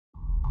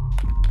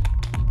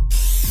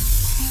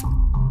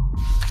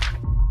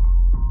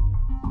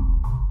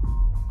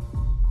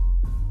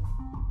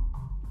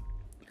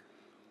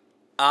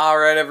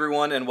Alright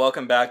everyone, and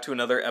welcome back to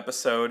another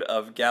episode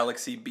of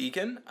Galaxy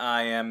Beacon.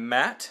 I am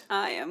Matt.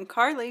 I am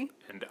Carly.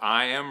 And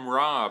I am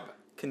Rob.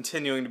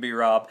 Continuing to be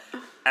Rob,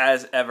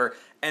 as ever.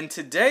 And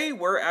today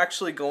we're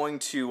actually going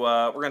to,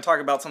 talk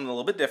about something a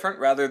little bit different.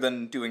 Rather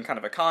than doing kind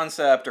of a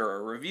concept or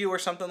a review or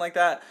something like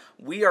that,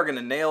 we are going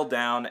to nail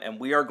down and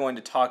we are going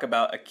to talk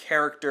about a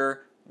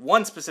character,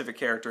 one specific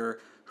character,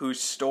 whose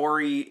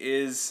story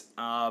is,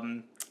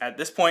 at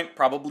this point,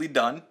 probably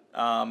done.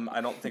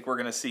 I don't think we're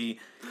going to see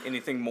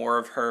anything more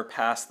of her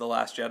past The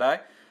Last Jedi.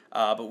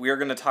 But we are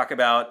going to talk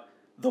about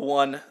the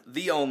one,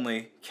 the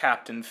only,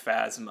 Captain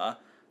Phasma.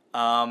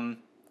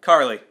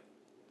 Carly,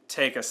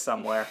 take us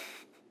somewhere.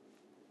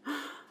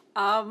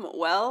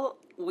 Well,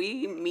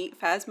 we meet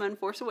Phasma in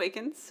Force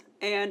Awakens,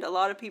 and a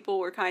lot of people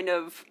were kind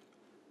of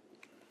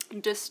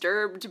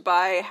disturbed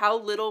by how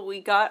little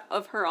we got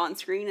of her on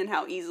screen and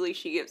how easily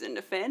she gives in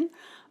to Finn.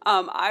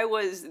 I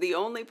was the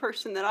only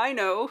person that I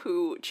know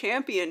who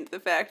championed the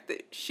fact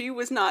that she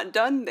was not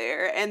done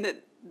there, and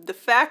that the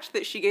fact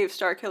that she gave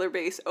Starkiller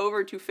Base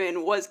over to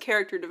Finn was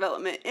character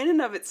development in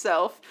and of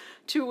itself,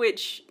 to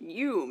which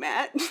you,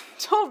 Matt,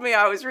 told me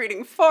I was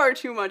reading far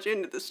too much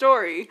into the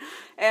story,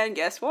 and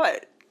guess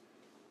what?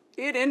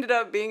 It ended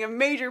up being a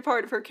major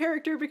part of her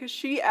character because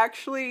she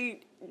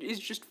actually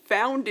is just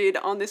founded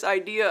on this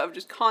idea of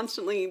just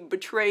constantly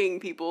betraying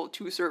people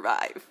to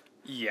survive.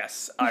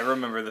 Yes, I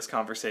remember this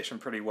conversation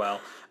pretty well.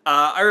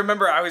 I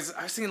remember I was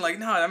thinking, like,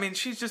 no, I mean,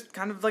 she's just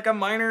kind of like a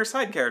minor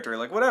side character,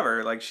 like,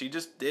 whatever, like, she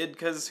just did,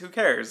 because who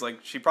cares, like,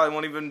 she probably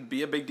won't even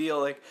be a big deal,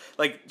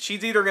 like,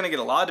 she's either gonna get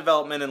a lot of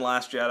development in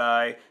Last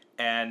Jedi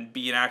and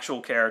be an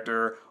actual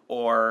character,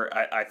 or,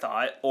 I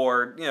thought,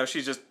 or, you know,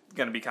 she's just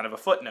gonna be kind of a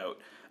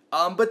footnote.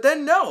 But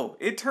then, no,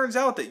 it turns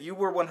out that you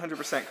were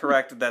 100%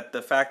 correct, that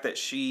the fact that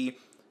she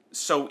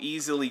so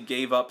easily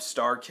gave up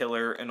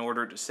Starkiller in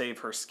order to save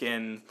her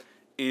skin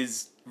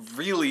is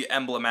really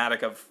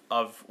emblematic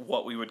of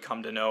what we would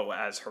come to know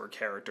as her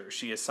character.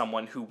 She is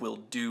someone who will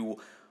do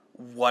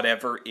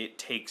whatever it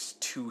takes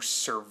to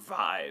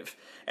survive.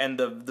 And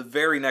the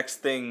very next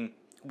thing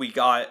we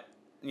got,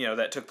 you know,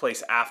 that took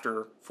place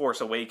after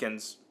Force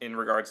Awakens in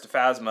regards to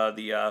Phasma,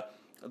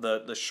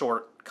 the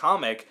short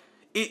comic,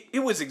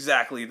 it was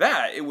exactly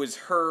that. It was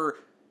her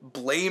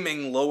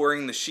blaming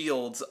lowering the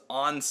shields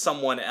on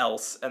someone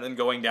else and then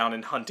going down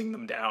and hunting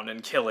them down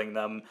and killing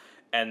them.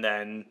 And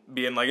then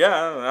being like,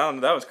 yeah,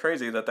 that was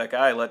crazy that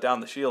guy let down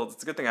the shields.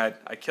 It's a good thing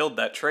I killed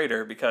that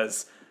traitor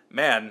because,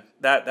 man,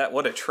 that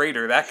what a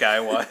traitor that guy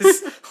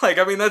was. Like,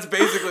 I mean, that's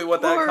basically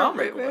what that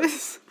comic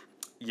was.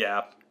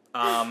 Yeah.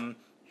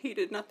 He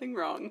did nothing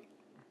wrong.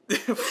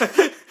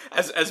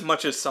 As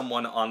much as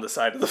someone on the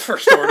side of the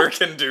First Order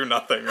can do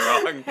nothing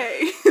wrong.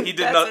 Hey,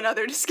 that's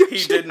another discussion.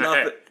 He did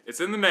nothing. Hey, it's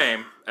in the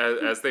name,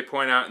 as they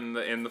point out in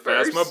the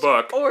First Phasma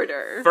book.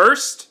 Order.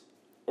 First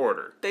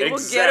Order. They will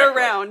get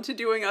around to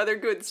doing other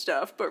good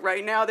stuff, but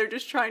right now they're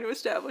just trying to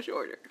establish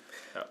order.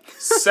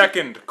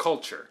 Second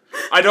culture.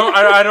 I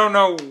don't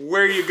know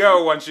where you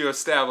go once you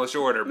establish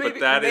order, maybe, but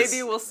that is...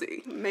 Maybe we'll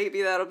see.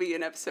 Maybe that'll be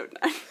in episode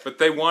 9. But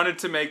they wanted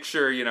to make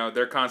sure, you know,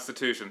 their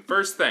constitution.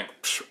 First thing,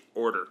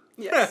 order.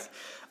 Yes.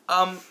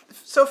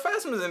 So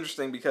Phasma is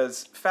interesting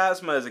because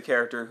Phasma is a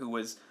character who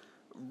was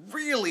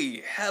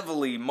really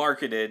heavily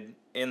marketed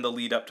in the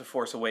lead up to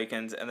Force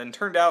Awakens, and then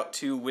turned out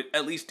to,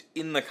 at least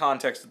in the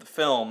context of the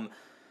film,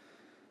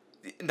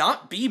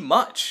 not be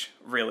much,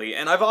 really.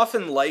 And I've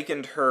often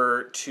likened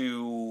her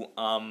to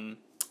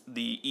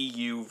the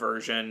EU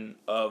version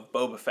of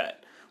Boba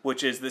Fett,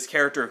 which is this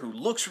character who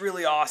looks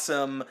really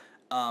awesome,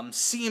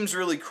 seems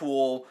really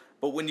cool,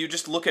 but when you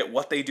just look at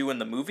what they do in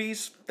the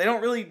movies, they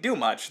don't really do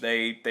much.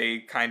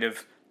 They kind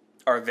of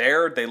are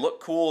there, they look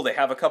cool, they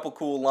have a couple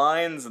cool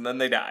lines, and then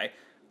they die.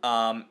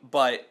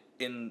 But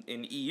in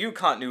EU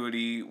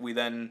continuity, we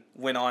then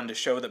went on to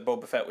show that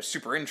Boba Fett was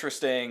super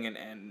interesting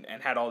and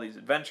had all these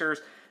adventures.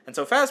 And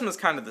so Phasma's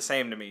kind of the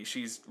same to me.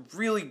 She's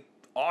really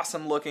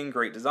awesome looking,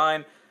 great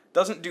design.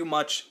 Doesn't do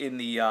much in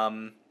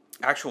the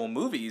actual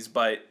movies,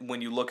 but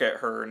when you look at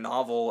her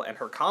novel and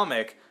her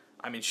comic,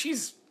 I mean,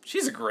 she's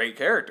a great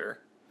character.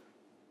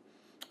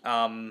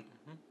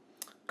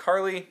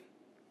 Carly,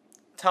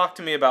 talk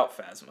to me about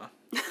Phasma.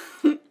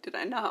 Did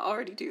I not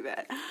already do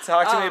that?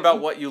 Talk to me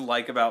about what you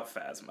like about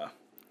Phasma.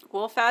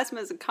 Well, Phasma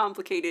is a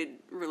complicated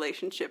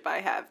relationship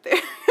I have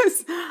there.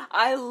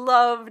 I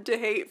love to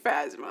hate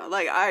Phasma.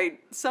 Like,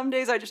 some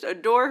days I just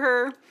adore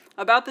her.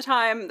 About the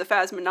time the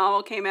Phasma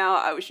novel came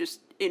out, I was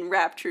just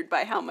enraptured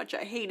by how much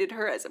I hated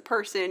her as a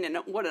person and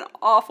what an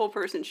awful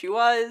person she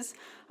was.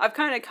 I've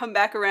kind of come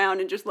back around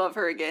and just love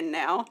her again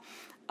now.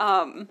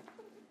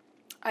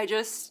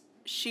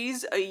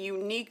 She's a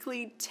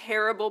uniquely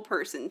terrible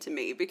person to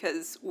me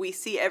because we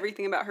see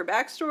everything about her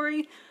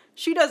backstory.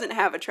 She doesn't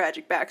have a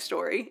tragic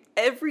backstory.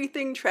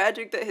 Everything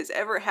tragic that has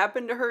ever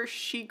happened to her,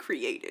 she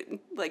created.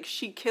 Like,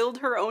 she killed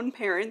her own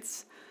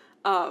parents,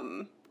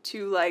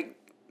 to, like,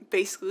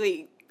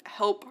 basically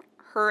help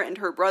her and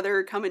her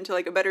brother come into,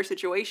 like, a better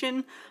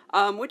situation,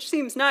 which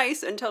seems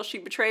nice until she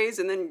betrays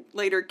and then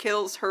later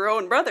kills her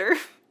own brother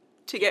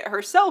to get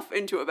herself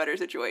into a better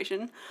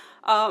situation,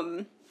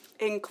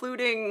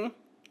 including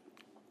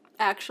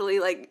actually,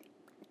 like,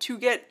 to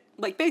get,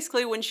 like,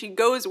 basically when she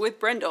goes with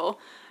Brendel,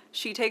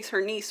 she takes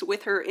her niece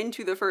with her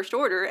into the First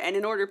Order, and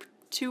in order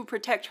to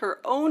protect her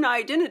own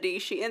identity,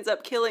 she ends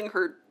up killing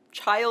her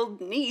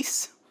child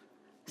niece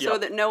so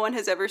that no one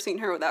has ever seen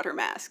her without her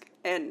mask.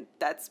 And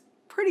that's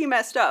pretty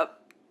messed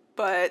up,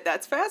 but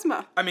that's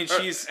Phasma. I mean,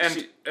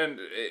 and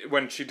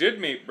when she did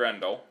meet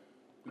Brendel,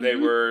 they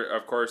were,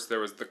 of course, there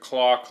was the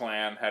Claw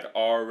clan had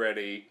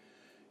already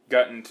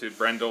gotten to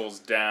Brendel's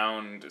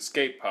downed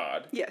escape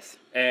pod. Yes.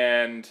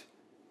 And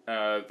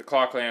the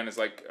Claw clan is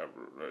like,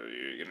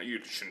 you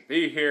shouldn't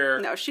be here.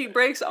 No, she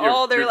breaks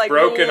all their, like,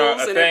 broken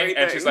rules a and thing, everything.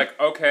 and she's like,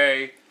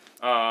 okay,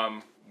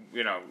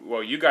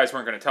 well, you guys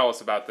weren't going to tell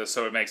us about this,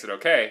 so it makes it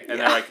okay. And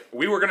they're like,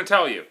 we were going to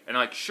tell you. And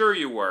like, sure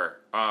you were.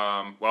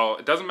 Well,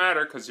 it doesn't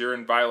matter because you're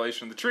in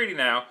violation of the treaty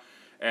now.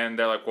 And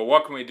they're like, well,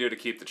 what can we do to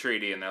keep the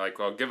treaty? And they're like,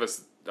 well, give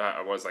us,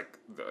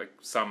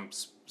 some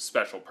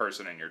special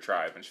person in your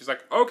tribe. And she's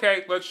like,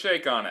 okay, let's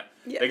shake on it.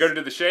 Yes. They go to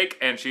do the shake,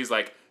 and she's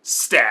like,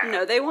 stab.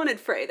 No, they wanted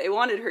Frey. They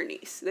wanted her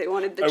niece. They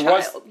wanted the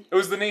child. It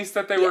was the niece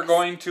that they were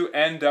going to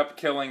end up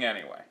killing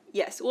anyway.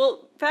 Yes,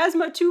 well,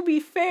 Phasma, to be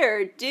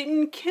fair,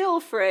 didn't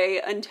kill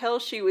Frey until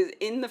she was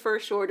in the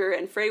First Order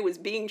and Frey was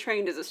being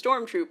trained as a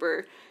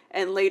stormtrooper,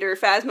 and later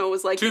Phasma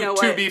was like, you know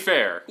what? To be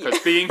fair, because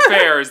being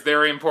fair is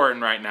very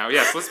important right now.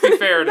 Yes, let's be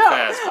fair to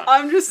Phasma.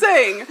 I'm just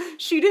saying,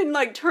 she didn't,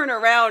 like, turn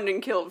around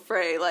and kill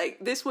Frey. Like,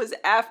 this was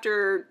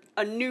after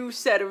a new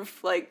set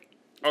of, like,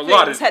 a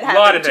lot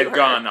had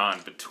gone on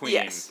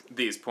between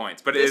these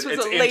points, but this was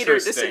it's a later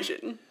interesting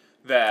decision.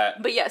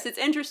 But yes, it's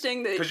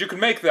interesting that... Because you can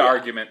make the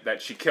argument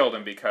that she killed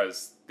him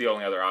because the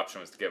only other option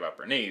was to give up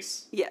her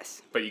niece.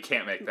 Yes. But you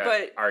can't make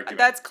that argument.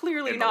 That's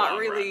clearly not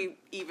really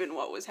even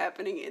what was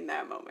happening in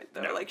that moment,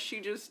 though. No. Like, she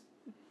just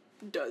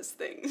does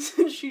things.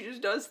 She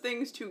just does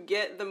things to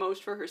get the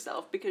most for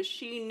herself because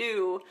she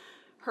knew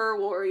her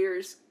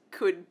warriors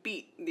could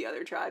beat the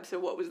other tribe, so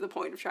what was the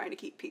point of trying to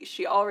keep peace?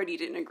 She already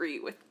didn't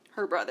agree with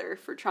her brother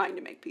for trying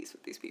to make peace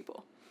with these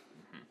people.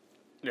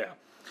 Yeah.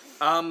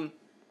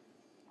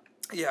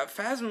 Yeah,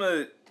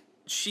 Phasma,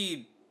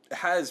 she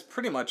has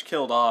pretty much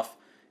killed off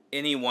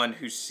anyone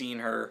who's seen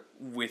her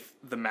with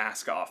the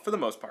mask off, for the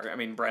most part. I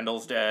mean,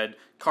 Brendel's dead.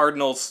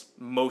 Cardinal's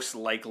most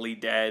likely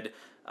dead.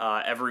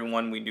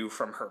 Everyone we knew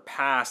from her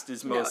past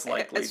is most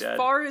likely dead. As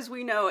far as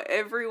we know,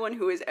 everyone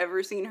who has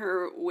ever seen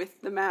her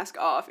with the mask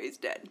off is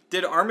dead.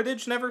 Did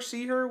Armitage never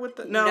see her with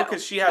the... No,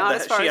 because she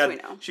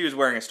was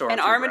wearing a stormtrooper and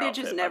Armitage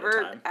is outfit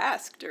never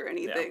asked or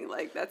anything. Yeah.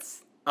 Like,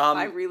 that's...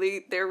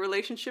 their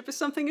relationship is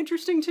something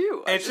interesting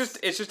too. It's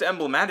just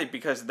emblematic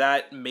because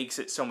that makes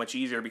it so much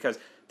easier because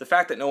the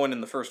fact that no one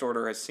in the First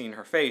Order has seen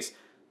her face,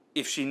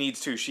 if she needs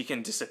to, she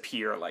can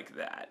disappear like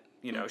that.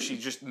 You know,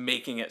 she's just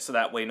making it so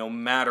that way no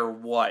matter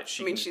what,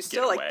 she's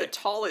still like the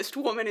tallest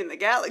woman in the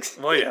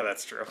galaxy. Well, yeah,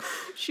 that's true.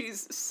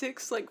 She's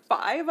 6'5",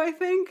 I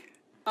think.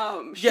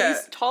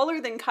 She's taller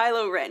than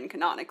Kylo Ren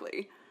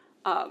canonically.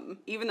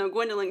 Even though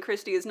Gwendolyn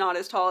Christie is not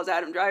as tall as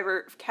Adam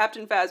Driver,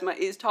 Captain Phasma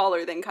is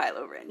taller than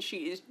Kylo Ren.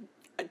 She is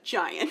a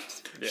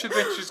giant. Yeah. She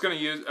thinks she's going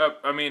to use...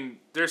 I mean,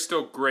 there's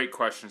still great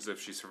questions if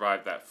she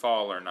survived that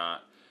fall or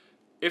not.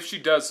 If she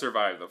does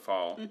survive the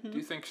fall, do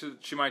you think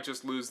she might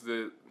just lose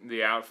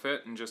the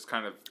outfit and just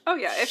kind of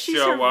if she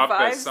show up as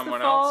survives someone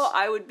the fall, else?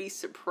 I would be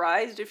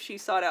surprised if she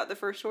sought out the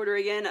First Order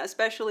again,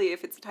 especially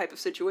if it's the type of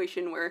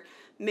situation where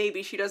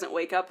maybe she doesn't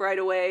wake up right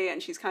away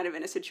and she's kind of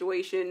in a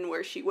situation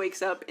where she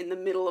wakes up in the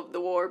middle of the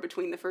war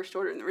between the First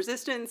Order and the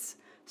Resistance,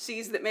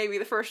 sees that maybe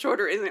the First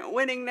Order isn't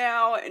winning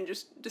now, and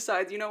just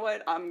decides, you know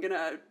what, I'm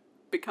gonna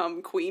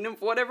become queen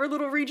of whatever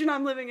little region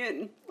I'm living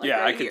in.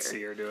 I could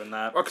see her doing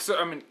that. Well, so,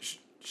 I mean...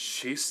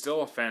 She's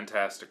still a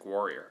fantastic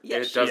warrior.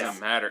 Yes, it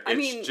doesn't matter.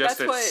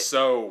 It's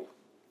so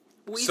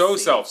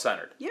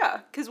self-centered. Yeah,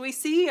 because we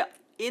see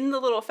in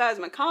the little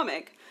Phasma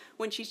comic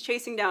when she's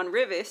chasing down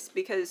Rivas,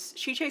 because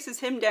she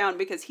chases him down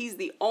because he's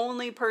the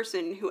only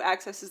person who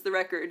accesses the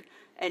record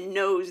and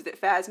knows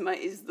that Phasma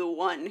is the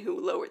one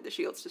who lowered the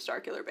shields to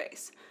Starkiller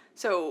Base.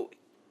 So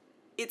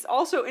it's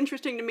also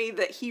interesting to me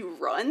that he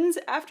runs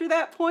after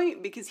that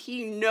point because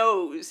he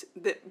knows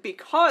that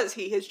because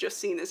he has just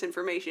seen this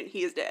information,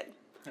 he is dead.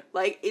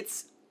 Like,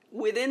 it's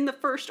within the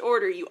First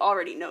Order, you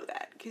already know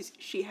that, because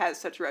she has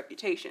such a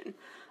reputation.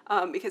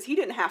 Because he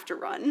didn't have to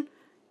run.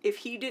 If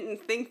he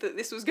didn't think that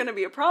this was going to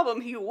be a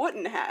problem, he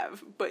wouldn't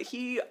have. But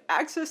he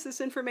accessed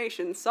this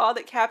information, saw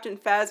that Captain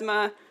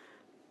Phasma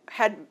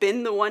had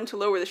been the one to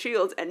lower the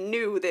shields, and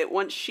knew that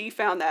once she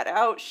found that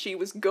out, she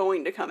was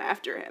going to come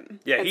after him.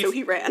 Yeah, so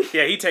he ran.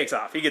 Yeah, he takes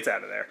off. He gets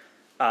out of there.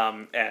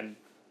 And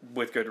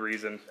with good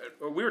reason.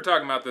 We were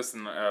talking about this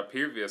in a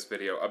previous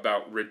video,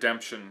 about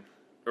redemption...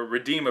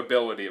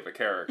 redeemability of a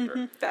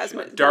character.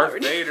 Phasma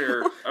Darth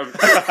Vader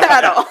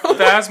at all.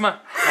 Phasma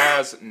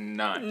has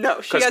none.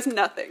 No, she has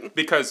nothing.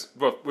 Because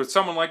with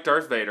someone like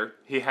Darth Vader,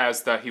 he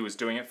was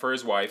doing it for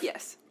his wife.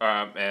 Yes.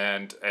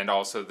 And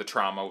also the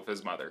trauma of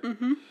his mother.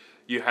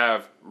 You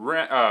have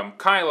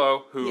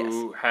Kylo,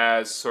 who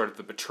has sort of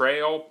the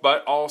betrayal,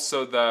 but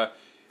also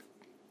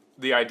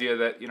the idea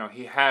that, you know,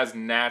 he has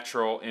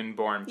natural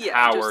inborn Yeah,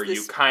 power. just You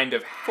this kind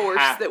of force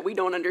that we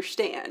don't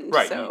understand.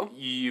 right. So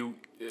You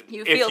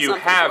you if feel you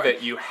something have for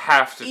it, you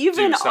have to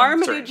even do some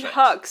Armitage certain things.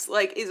 Hux,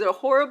 like, is a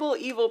horrible,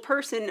 evil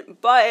person,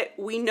 but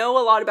we know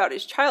a lot about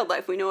his child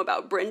life. We know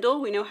about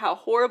Brindle. We know how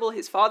horrible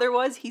his father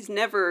was. He's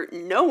never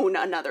known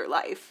another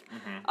life.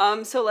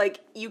 So,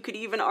 like, you could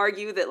even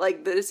argue that,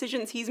 like, the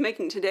decisions he's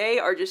making today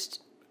are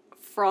just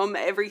from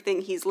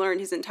everything he's learned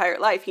his entire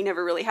life. He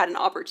never really had an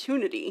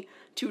opportunity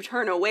to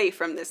turn away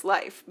from this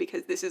life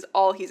because this is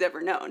all he's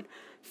ever known.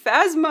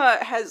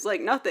 Phasma has,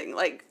 like, nothing.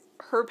 Like,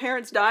 her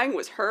parents dying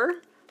was her.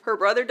 Her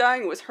brother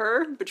dying was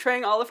her.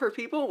 Betraying all of her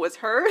people was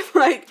her.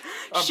 Like,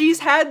 she's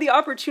had the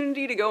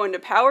opportunity to go into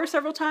power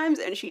several times,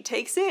 and she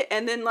takes it,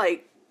 and then,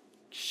 like,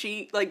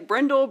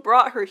 Brindle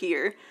brought her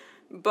here,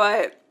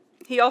 but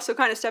he also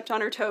kind of stepped on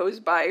her toes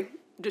by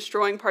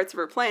destroying parts of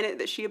her planet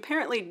that she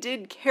apparently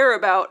did care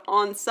about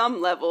on some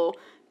level,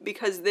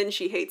 because then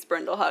she hates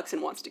Brindle Hux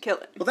and wants to kill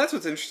him. Well, that's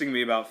what's interesting to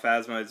me about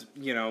Phasma is,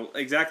 you know,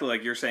 exactly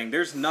like you're saying,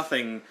 there's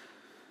nothing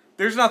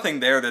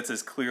there that's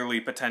as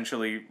clearly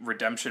potentially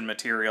redemption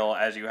material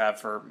as you have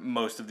for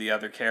most of the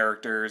other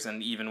characters,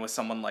 and even with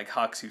someone like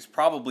Hux, who's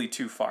probably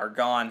too far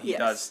gone, he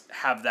does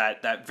have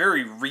that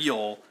very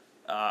real,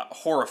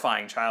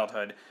 horrifying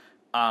childhood.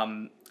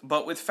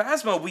 But with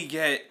Phasma, we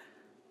get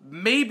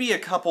maybe a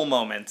couple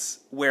moments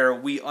where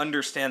we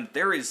understand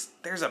that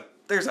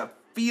there's a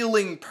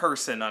feeling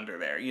person under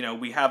there. You know,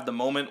 we have the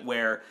moment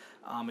where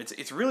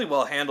it's really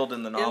well handled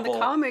in the novel. In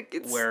the comic,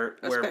 it's where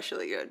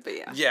especially good, but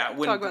yeah,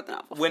 talk about the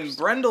novel when first.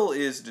 Brendel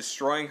is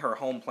destroying her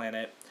home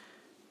planet,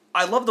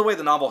 I love the way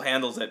the novel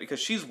handles it, because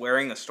she's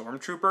wearing a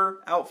stormtrooper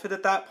outfit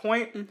at that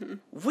point.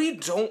 We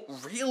don't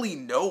really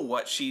know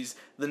what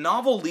the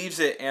novel leaves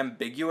it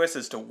ambiguous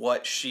as to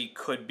what she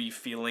could be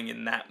feeling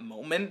in that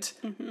moment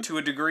to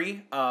a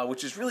degree,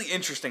 which is really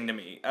interesting to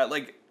me.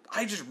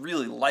 I just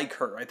really like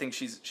her. I think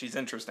she's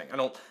interesting. I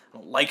don't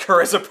like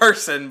her as a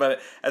person, but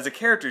as a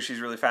character,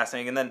 she's really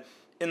fascinating. And then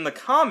in the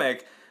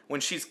comic,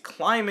 when she's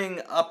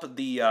climbing up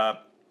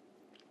the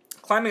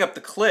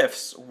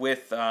cliffs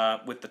with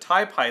the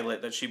TIE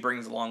pilot that she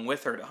brings along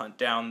with her to hunt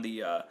down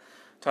the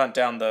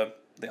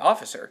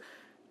officer,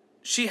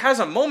 she has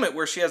a moment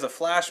where she has a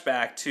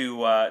flashback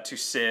to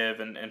Civ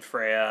and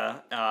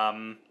Freya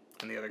and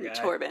the other guy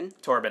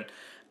Torben.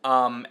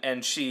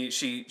 And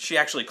she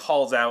actually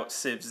calls out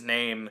Civ's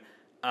name,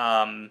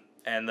 and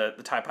the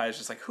TIE pilot is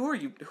just like, who are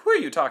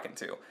you talking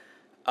to?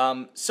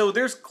 So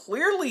there's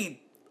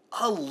clearly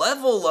a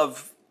level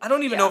of, I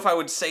don't even know if I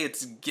would say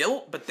it's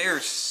guilt, but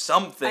there's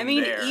something there. I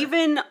mean,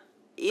 even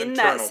in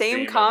Internal that same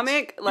demons.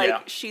 comic,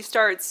 she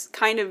starts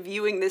kind of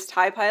viewing this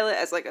TIE pilot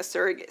as, like, a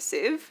surrogate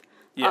Civ.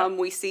 Yeah.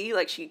 We see,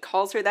 like, she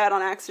calls her that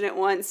on accident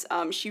once.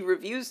 She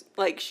reviews,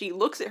 like, she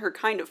looks at her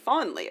kind of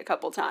fondly a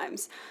couple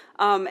times.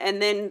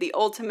 And then the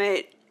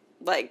ultimate,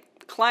 like,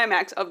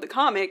 climax of the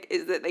comic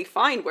is that they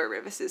find where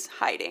Rivas is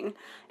hiding,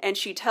 and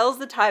she tells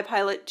the TIE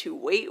pilot to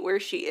wait where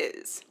she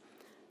is.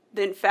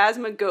 Then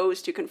Phasma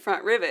goes to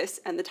confront Rivas,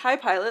 and the TIE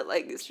pilot,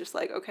 like, is just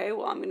like, okay,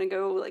 well, I'm gonna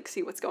go, like,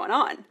 see what's going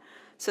on.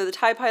 So the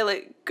TIE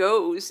pilot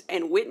goes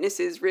and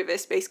witnesses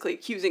Rivas basically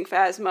accusing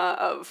Phasma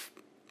of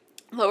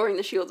lowering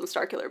the shields on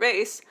Starkiller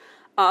Base.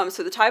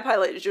 So the TIE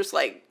pilot is just,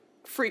 like,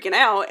 freaking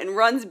out and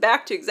runs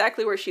back to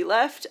exactly where she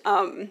left.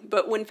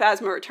 But when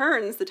Phasma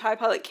returns, the TIE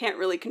pilot can't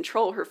really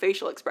control her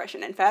facial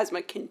expression, and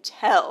Phasma can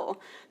tell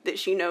that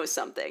she knows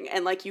something.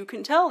 And, like, you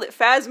can tell that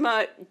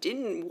Phasma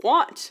didn't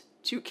want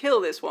to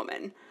kill this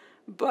woman,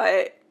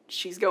 but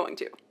she's going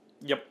to.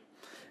 Yep.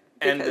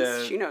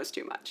 Because she knows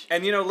too much.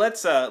 And, you know,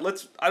 let's I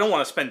don't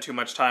want to spend too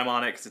much time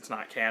on it because it's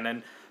not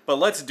canon, but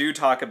let's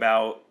talk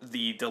about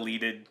the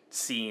deleted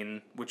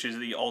scene, which is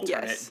the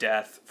alternate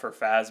death for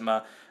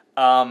Phasma.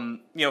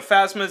 You know,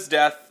 Phasma's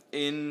death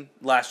in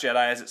Last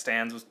Jedi, as it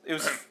stands, was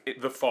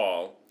the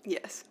fall.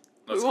 Yes.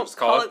 Let's we won't just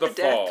call it the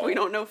fall. Death. We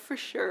don't know for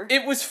sure.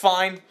 It was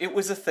fine. It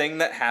was a thing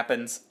that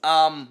happens.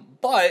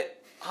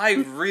 But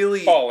I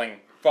really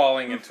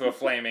falling into a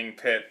flaming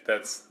pit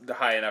that's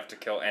high enough to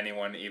kill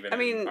anyone, even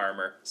in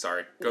armor.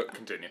 Sorry,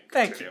 continue.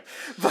 Thank you.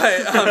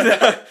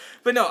 But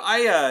but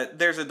no,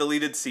 there's a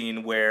deleted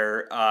scene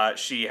where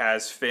she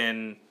has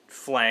Finn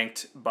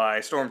flanked by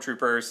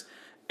stormtroopers,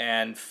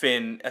 and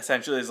Finn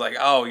essentially is like,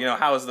 oh, you know,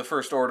 how is the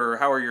First Order?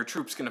 How are your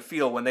troops going to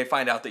feel when they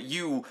find out that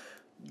you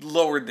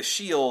lowered the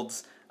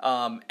shields?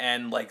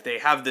 And, like, they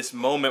have this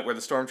moment where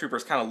the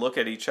stormtroopers kind of look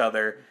at each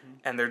other,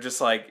 and they're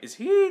just like, is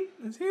he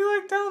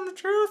like telling the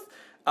truth?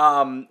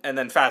 And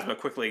then Phasma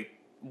quickly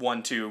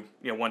 1, 2,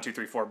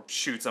 3, 4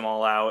 shoots them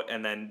all out,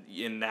 and then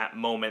in that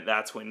moment,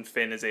 that's when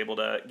Finn is able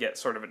to get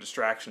sort of a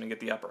distraction and get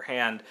the upper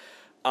hand.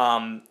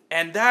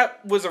 And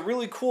that was a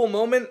really cool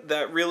moment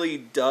that really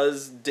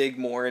does dig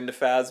more into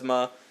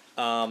Phasma.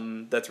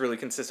 That's really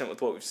consistent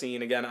with what we've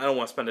seen. Again, I don't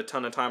want to spend a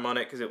ton of time on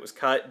it because it was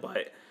cut,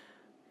 but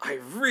I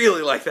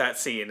really like that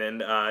scene.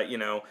 And, you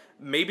know,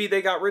 maybe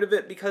they got rid of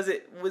it because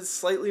it was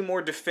slightly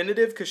more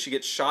definitive because she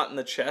gets shot in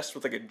the chest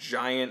with, like, a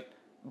giant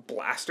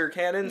blaster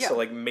cannon. Yeah. So,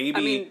 like, maybe...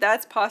 I mean,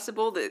 that's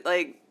possible that,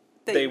 like,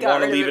 they got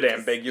want to rid of leave it 'cause-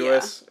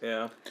 ambiguous.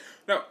 Yeah.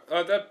 No,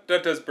 that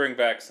does bring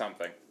back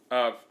something.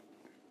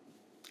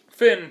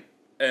 Finn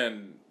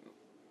and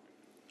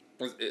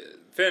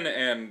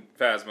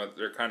Phasma,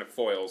 they're kind of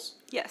foils.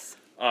 Yes.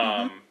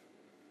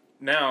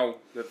 Now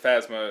that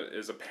Phasma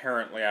is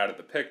apparently out of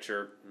the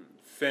picture,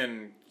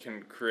 Finn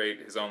can create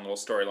his own little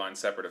storyline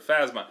separate of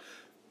Phasma.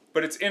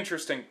 But it's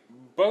interesting,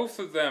 both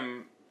of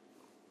them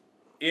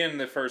in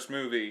the first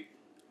movie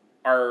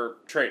are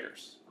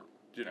traitors.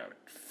 You know,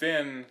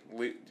 Finn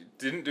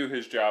didn't do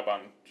his job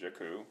on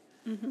Jakku,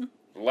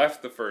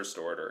 left the First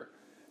Order,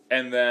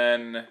 and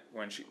then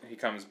when he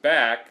comes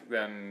back,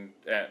 then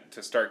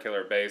to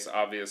Starkiller Base,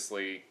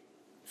 obviously,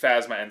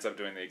 Phasma ends up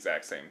doing the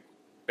exact same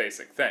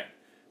basic thing: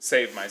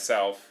 save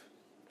myself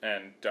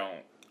and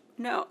don't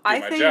No, do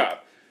my job.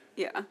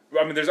 Yeah.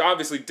 I mean, there's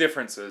obviously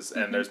differences,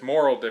 and there's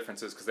moral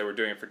differences because they were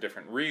doing it for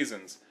different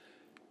reasons.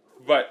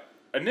 But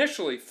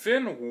initially,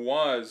 Finn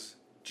was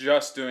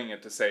just doing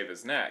it to save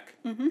his neck.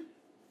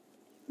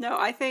 No,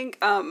 I think,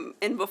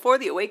 and before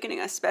the Awakening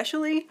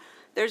especially,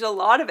 there's a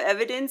lot of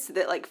evidence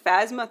that, like,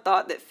 Phasma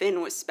thought that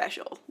Finn was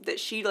special. That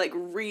she, like,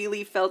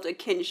 really felt a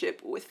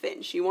kinship with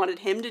Finn. She wanted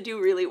him to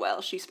do really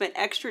well. She spent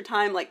extra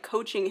time, like,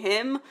 coaching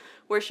him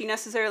where she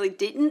necessarily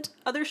didn't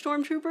other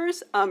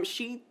stormtroopers.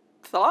 She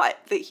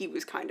thought that he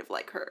was kind of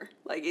like her.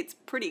 Like, it's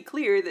pretty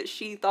clear that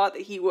she thought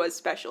that he was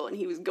special and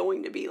he was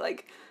going to be,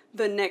 like,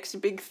 the next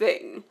big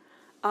thing.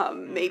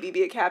 Maybe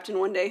be a captain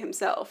one day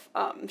himself.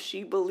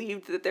 She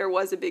believed that there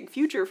was a big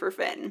future for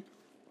Finn.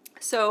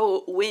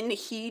 So when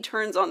he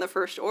turns on the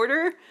First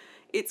Order,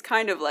 it's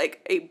kind of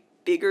like a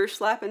bigger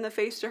slap in the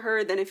face to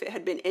her than if it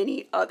had been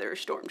any other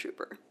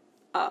stormtrooper.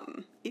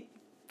 It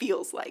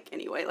feels like,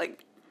 anyway,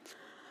 like,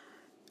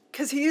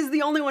 because he is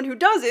the only one who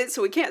does it,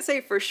 so we can't say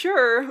for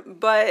sure,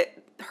 but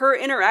her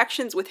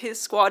interactions with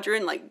his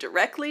squadron, like,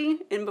 directly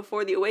in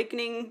Before the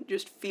Awakening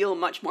just feel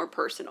much more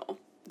personal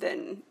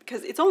than,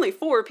 because it's only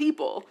 4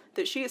 people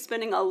that she is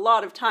spending a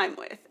lot of time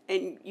with,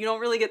 and you don't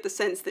really get the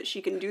sense that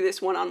she can do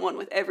this one-on-one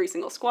with every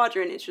single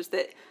squadron. It's just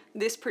that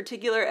this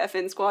particular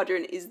FN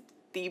squadron is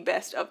the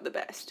best of the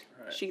best.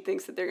 Right. She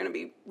thinks that they're going to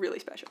be really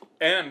special.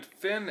 And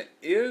Finn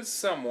is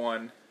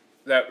someone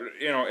that,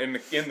 you know, in the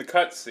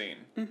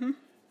cutscene,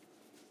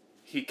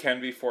 he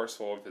can be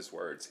forceful with his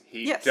words.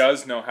 He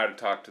does know how to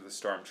talk to the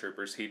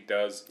stormtroopers. He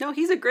does. No,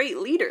 he's a great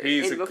leader.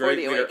 He's in a Before great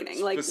the leader,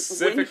 Awakening. Like,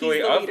 specifically when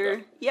he's the of leader,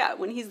 them. Yeah,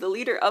 when he's the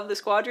leader of the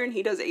squadron,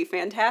 he does a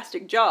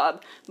fantastic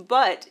job.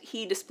 But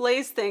he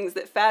displays things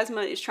that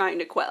Phasma is trying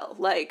to quell.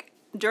 Like,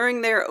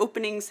 during their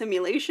opening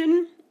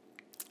simulation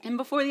in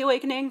Before the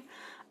Awakening,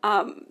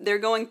 they're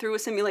going through a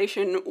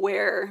simulation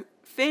where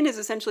Finn is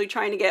essentially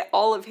trying to get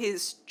all of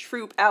his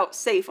troop out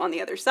safe on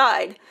the other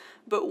side.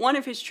 But one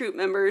of his troop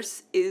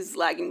members is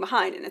lagging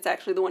behind, and it's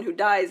actually the one who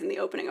dies in the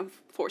opening of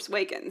Force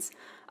Awakens,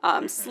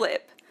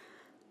 Slip.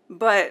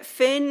 But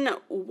Finn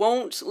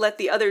won't let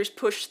the others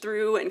push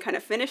through and kind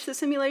of finish the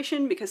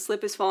simulation because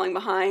Slip is falling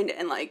behind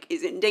and, like,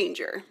 is in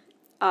danger.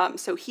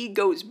 So he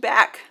goes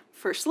back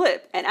for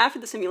Slip, and after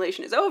the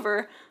simulation is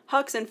over,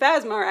 Hux and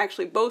Phasma are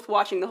actually both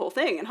watching the whole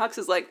thing, and Hux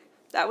is like,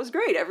 that was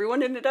great,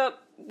 everyone ended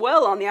up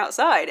well on the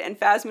outside, and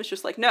Phasma's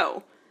just like,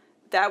 no,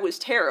 that was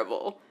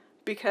terrible.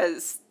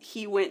 Because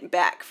he went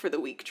back for the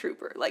weak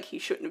trooper. Like, he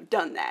shouldn't have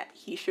done that.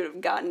 He should have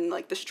gotten,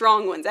 like, the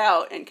strong ones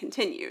out and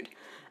continued.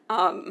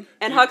 And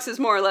Hux is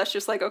more or less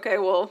just like, okay,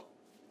 well,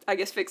 I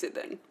guess fix it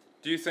then.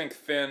 Do you think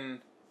Finn,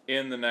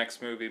 in the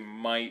next movie,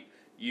 might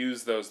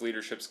use those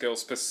leadership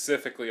skills,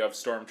 specifically of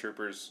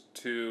stormtroopers,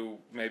 to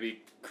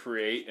maybe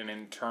create an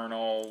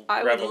internal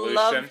revolution?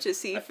 I would love to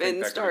see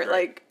Finn start,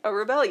 like, a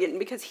rebellion,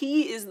 because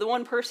he is the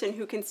one person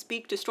who can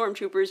speak to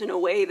stormtroopers in a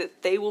way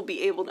that they will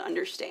be able to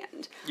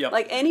understand. Yep.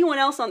 Like, anyone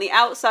else on the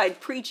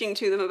outside preaching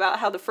to them about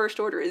how the First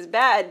Order is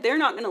bad, they're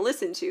not going to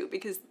listen to,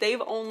 because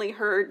they've only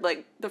heard,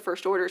 like, the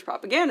First Order's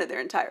propaganda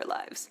their entire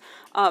lives.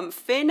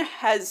 Finn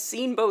has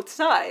seen both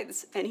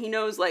sides, and he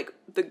knows, like,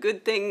 the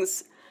good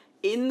things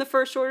in the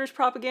First Order's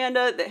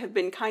propaganda that have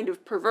been kind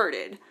of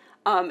perverted.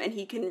 And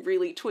he can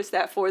really twist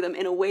that for them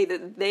in a way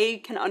that they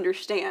can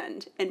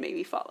understand and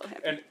maybe follow him.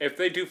 And if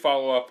they do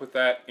follow up with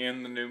that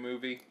in the new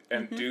movie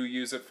and do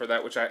use it for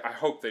that, which I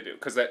hope they do,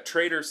 because that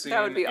traitor scene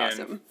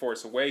in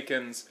Force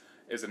Awakens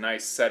is a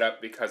nice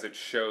setup because it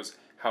shows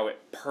how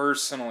it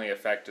personally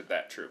affected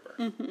that trooper.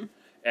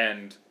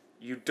 And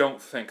you don't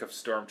think of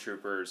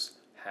stormtroopers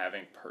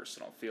having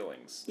personal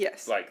feelings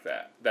like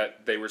that.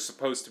 That they were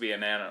supposed to be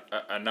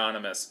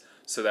anonymous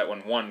so that when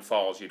one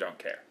falls, you don't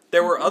care.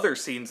 There were other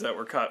scenes that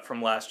were cut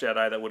from Last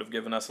Jedi that would have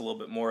given us a little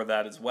bit more of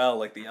that as well,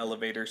 like the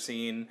elevator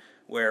scene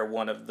where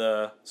one of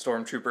the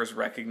stormtroopers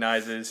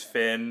recognizes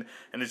Finn,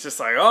 and it's just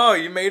like, oh,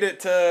 you made it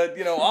to,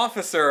 you know,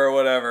 officer or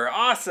whatever.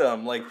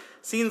 Awesome! Like,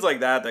 scenes like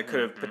that could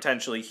have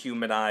potentially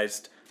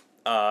humanized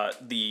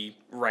the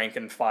rank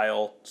and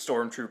file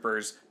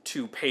stormtroopers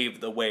to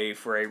pave the way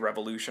for a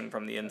revolution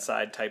from the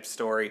inside type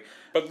story.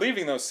 But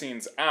leaving those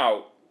scenes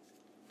out,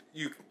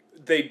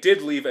 they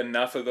did leave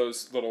enough of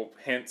those little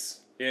hints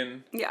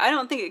in. Yeah, I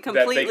don't think it That they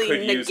completely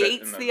could use it in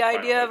negates the the final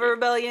idea of a movie.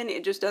 rebellion.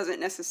 It just doesn't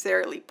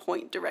necessarily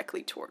point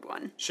directly toward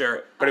one.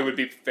 Sure. But it would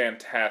be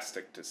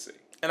fantastic to see.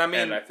 And I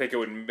mean, And I think it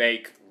would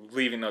make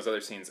leaving those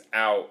other scenes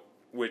out,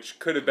 which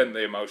could have been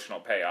the emotional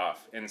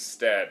payoff,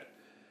 instead.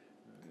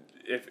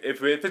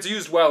 If it's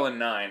used well in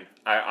 9,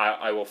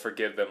 I will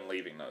forgive them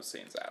leaving those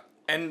scenes out.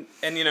 and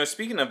you know,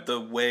 speaking of the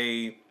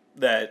way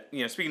that,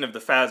 you know, speaking of the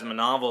Phasma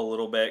novel a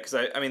little bit,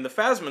 because I mean, the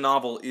Phasma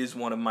novel is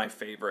one of my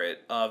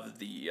favorite of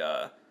the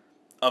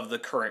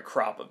current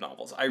crop of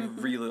novels. I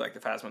really like the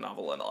Phasma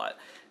novel a lot.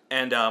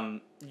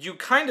 And you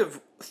kind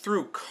of,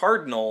 through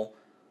Cardinal,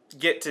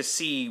 get to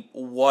see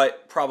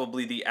what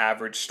probably the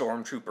average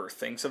stormtrooper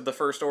thinks of the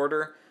First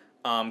Order.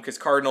 Because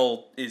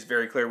Cardinal is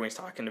very clear when he's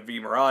talking to V.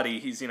 Marati.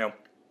 He's, you know,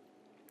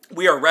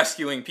 we are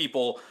rescuing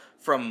people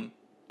from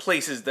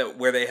places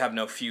where they have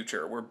no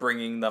future. We're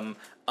bringing them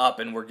up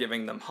and we're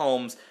giving them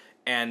homes.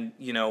 And,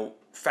 you know,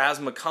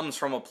 Phasma comes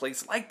from a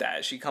place like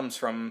that. She comes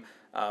from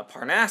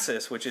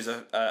Parnassus, which is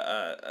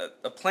a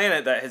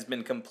planet that has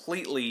been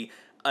completely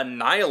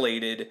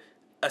annihilated,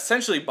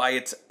 essentially by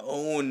its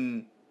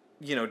own,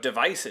 you know,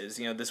 devices.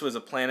 You know, this was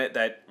a planet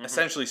that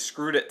essentially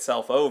screwed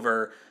itself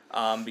over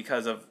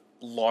because of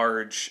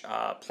large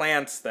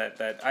plants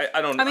that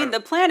I don't... I mean, the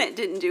planet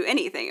didn't do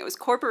anything. It was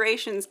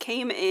corporations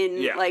came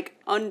in, Yeah. like,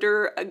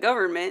 under a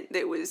government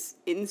that was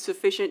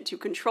insufficient to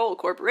control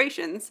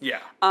corporations.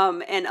 Yeah.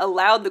 And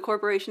allowed the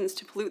corporations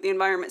to pollute the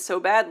environment so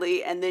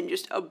badly and then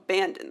just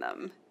abandon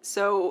them.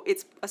 So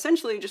it's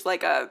essentially just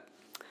like a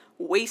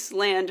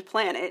wasteland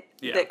planet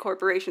that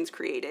corporations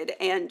created,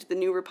 and the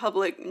New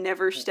Republic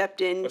never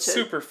stepped in to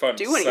super fun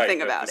do anything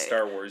sight about of the it.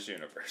 Star Wars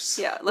universe.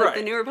 Yeah, like Right.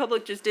 the New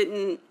Republic just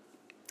didn't.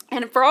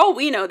 And for all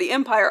we know, the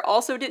Empire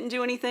also didn't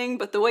do anything,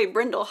 but the way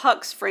Brindle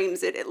Hux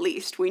frames it, at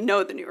least, we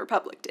know the New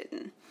Republic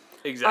didn't.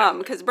 Exactly.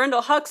 Because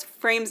Brindle Hux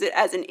frames it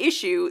as an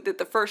issue that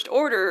the First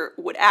Order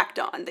would act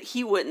on, that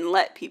he wouldn't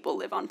let people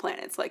live on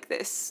planets like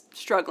this,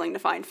 struggling to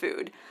find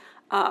food.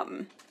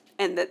 And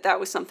that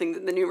was something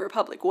that the New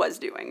Republic was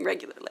doing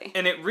regularly.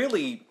 And it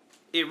really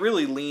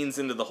leans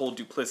into the whole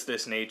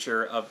duplicitous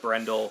nature of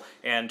Brendel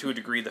and, to a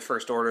degree, the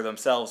First Order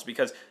themselves,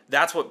 because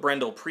that's what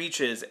Brendel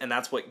preaches, and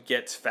that's what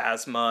gets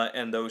Phasma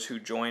and those who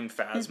join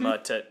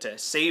Phasma to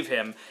save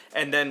him.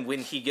 And then when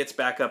he gets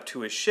back up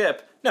to his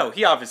ship, no,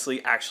 he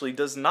obviously actually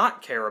does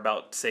not care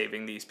about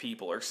saving these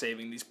people or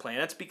saving these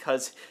planets,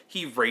 because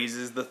he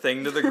raises the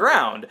thing to the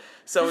ground.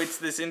 So it's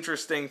this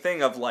interesting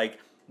thing of, like,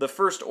 the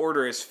First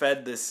Order is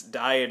fed this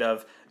diet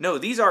of, no,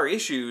 these are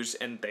issues,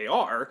 and they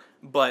are,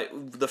 but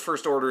the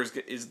First Order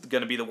is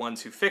going to be the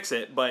ones who fix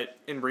it. But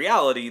in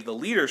reality, the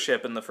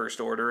leadership in the First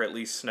Order, at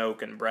least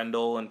Snoke and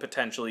Brendel and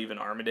potentially even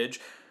Armitage,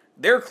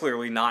 they're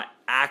clearly not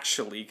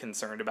actually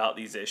concerned about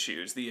these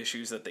issues, the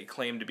issues that they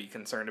claim to be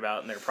concerned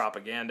about in their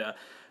propaganda.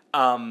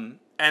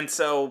 And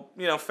so,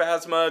 you know,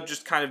 Phasma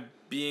just kind of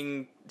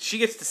being... She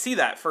gets to see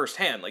that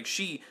firsthand. Like,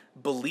 she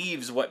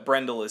believes what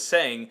Brendel is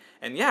saying,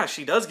 and yeah,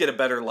 she does get a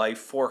better life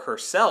for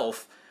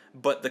herself,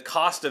 but the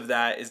cost of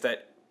that is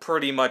that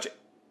pretty much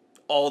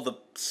all the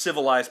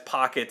civilized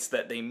pockets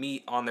that they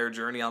meet on their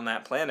journey on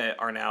that planet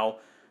are now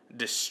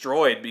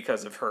destroyed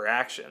because of her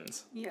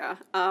actions. Yeah.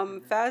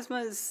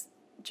 Phasma's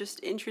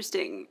just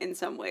interesting in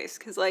some ways,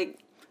 because, like,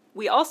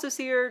 we also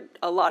see her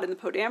a lot in the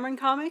Poe Dameron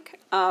comic.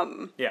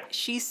 Yeah.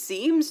 She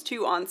seems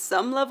to, on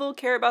some level,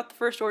 care about the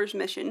First Order's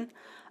mission.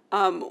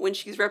 When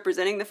she's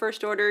representing the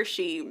First Order,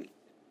 she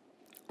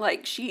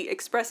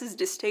expresses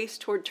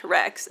distaste toward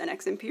Terex, an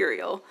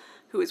ex-Imperial,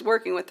 who is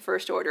working with the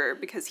First Order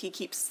because he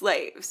keeps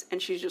slaves.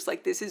 And she's just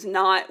like, this is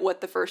not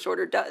what the First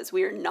Order does.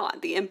 We are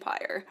not the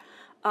Empire.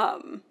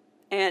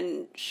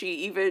 And she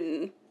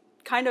even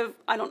kind of,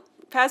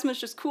 Phasma's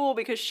just cool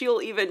because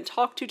she'll even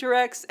talk to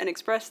Terex and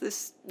express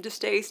this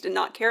distaste and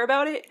not care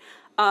about it.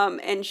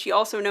 And she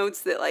also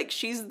notes that, like,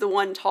 she's the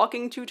one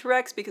talking to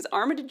Terex because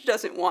Armitage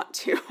doesn't want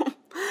to.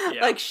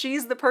 Yeah. Like,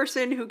 she's the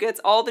person who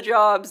gets all the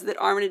jobs that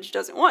Armitage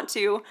doesn't want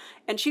to,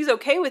 and she's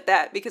okay with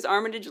that because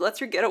Armitage lets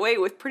her get away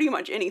with pretty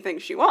much anything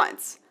she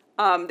wants.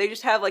 They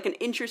just have, like, an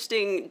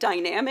interesting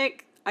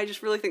dynamic. I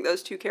just really think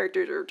those two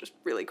characters are just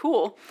really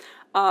cool.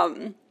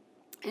 In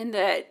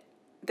that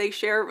they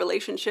share a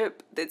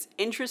relationship that's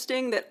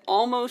interesting, that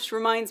almost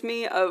reminds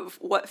me of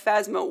what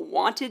Phasma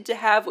wanted to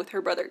have with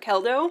her brother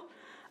Keldo.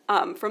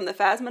 From the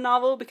Phasma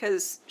novel,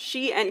 because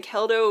she and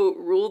Keldo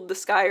ruled the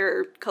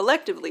Skyer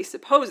collectively,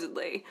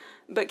 supposedly,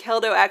 but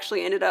Keldo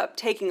actually ended up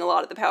taking a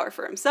lot of the power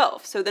for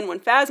himself. So then when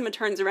Phasma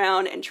turns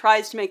around and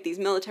tries to make these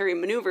military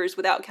maneuvers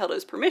without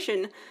Keldo's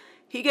permission,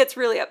 he gets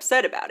really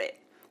upset about it.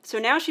 So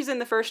now she's in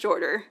the First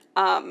Order.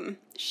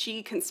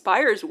 She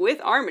conspires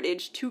with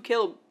Armitage to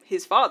kill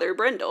his father,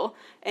 Brendel,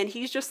 and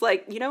he's just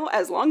like, you know,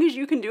 as long as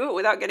you can do it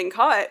without getting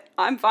caught,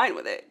 I'm fine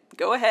with it.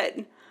 Go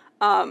ahead.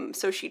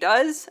 So she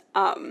does.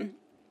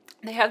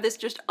 They have this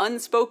just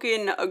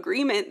unspoken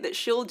agreement that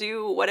she'll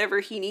do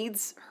whatever he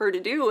needs her to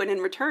do, and in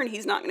return,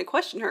 he's not going to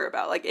question her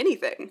about, like,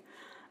 anything.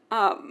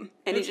 And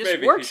Which he just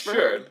maybe works he for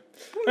her. should.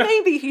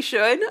 Maybe he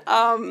should.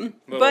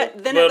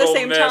 But then at the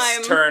same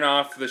time, turn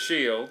off the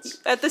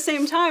shields. at the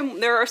same time,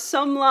 there are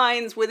some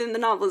lines within the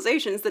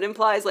novelizations that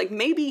implies like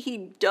maybe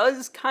he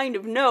does kind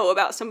of know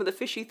about some of the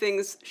fishy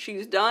things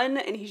she's done,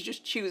 and he's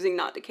just choosing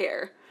not to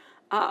care.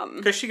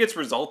 Because she gets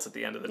results at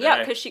the end of the day. Yeah,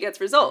 because she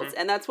gets results,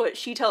 and that's what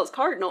she tells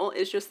Cardinal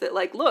is just that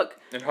like, look.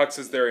 And Hux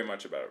is very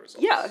much about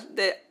results. Yeah,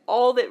 that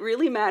all that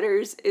really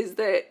matters is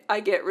that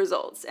I get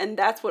results, and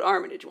that's what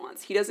Armitage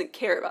wants. He doesn't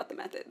care about the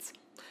methods.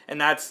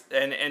 And that's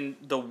and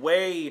the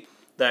way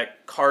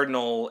that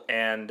Cardinal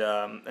and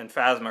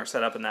Phasma are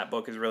set up in that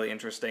book is really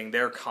interesting.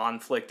 Their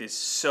conflict is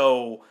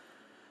so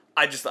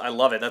I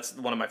love it. That's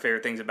one of my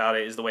favorite things about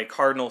it is the way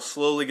Cardinal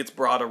slowly gets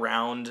brought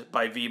around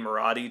by V.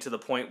 Maradi to the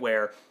point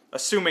where,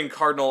 assuming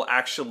Cardinal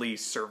actually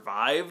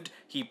survived,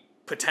 he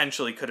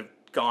potentially could have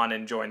gone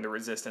and joined the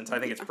Resistance. I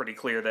think it's pretty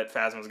clear that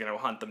Phasma's going to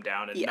hunt them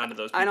down, and none of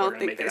those people are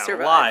going to make it out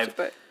alive.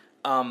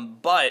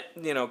 But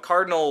you know,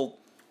 Cardinal,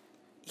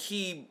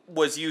 he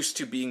was used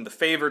to being the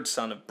favored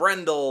son of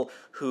Brendel,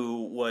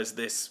 who was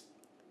this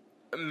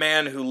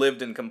man who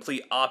lived in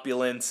complete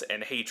opulence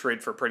and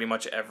hatred for pretty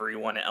much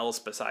everyone else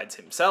besides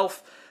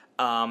himself.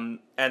 And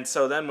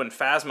so then when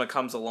Phasma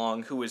comes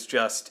along, who is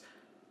just,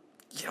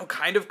 you know,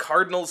 kind of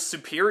Cardinal's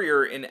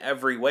superior in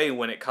every way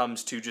when it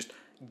comes to just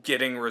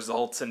getting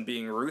results and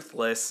being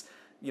ruthless,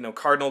 you know,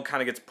 Cardinal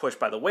kind of gets pushed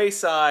by the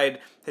wayside,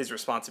 his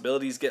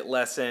responsibilities get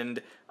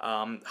lessened.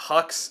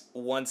 Hux,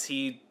 once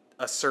he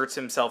asserts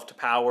himself to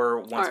power,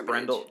 once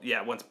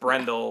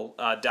Brendel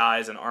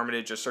dies and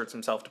Armitage asserts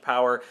himself to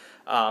power,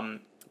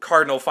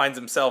 Cardinal finds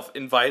himself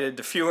invited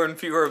to fewer and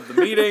fewer of the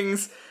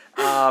meetings,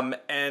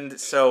 and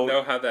so...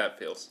 Know how that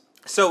feels.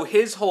 So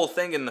his whole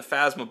thing in the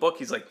Phasma book,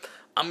 he's like,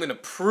 I'm going to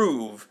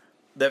prove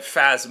that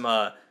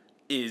Phasma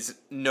is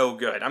no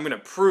good. I'm going to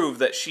prove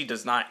that she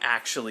does not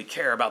actually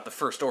care about the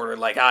First Order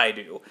like I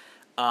do.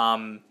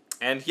 And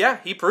yeah,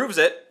 he proves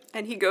it.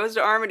 And he goes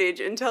to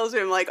Armitage and tells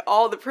him, like,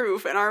 all the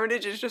proof, and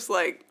Armitage is just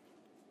like,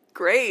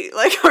 great,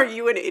 like, are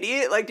you an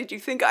idiot? Like, did you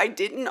think I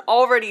didn't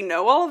already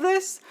know all of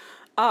this?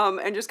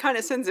 And just kind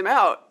of sends him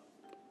out.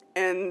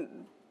 And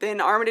then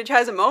Armitage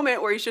has a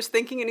moment where he's just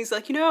thinking, and he's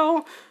like, you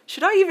know,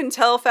 should I even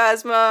tell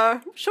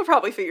Phasma? She'll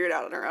probably figure it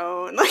out on her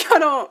own. Like, I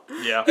don't...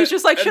 Yeah. He's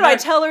just like, should I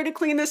tell her to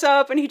clean this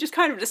up? And he just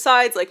kind of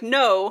decides, like,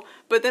 no.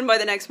 But then by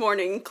the next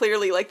morning,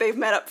 clearly, like, they've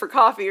met up for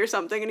coffee or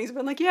something, and he's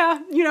been like, yeah,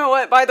 you know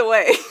what, by the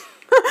way...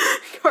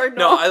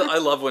 Cardinal. No, I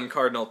love when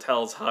Cardinal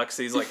tells Hux,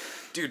 he's like,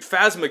 dude,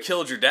 Phasma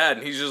killed your dad,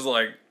 and he's just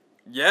like,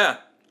 yeah,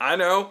 I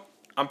know.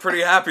 I'm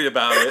pretty happy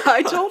about it.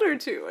 I told her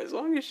to, as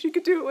long as she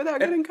could do it without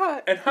getting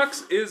caught. And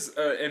Hux is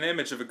an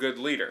image of a good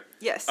leader.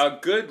 Yes. A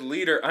good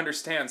leader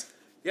understands,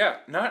 yeah,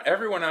 not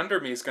everyone under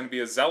me is going to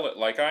be a zealot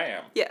like I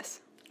am.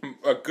 Yes.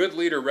 A good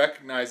leader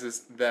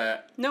recognizes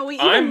that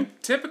I'm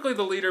typically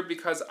the leader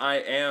because I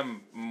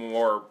am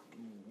more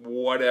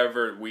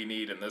whatever we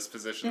need in this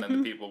position than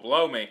the people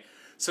below me.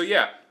 So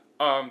yeah,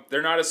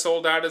 they're not as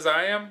sold out as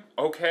I am.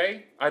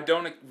 Okay, I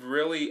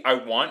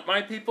want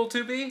my people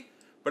to be,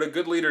 but a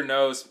good leader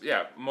knows,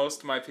 yeah,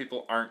 most of my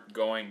people aren't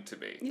going to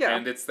be. Yeah.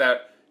 And it's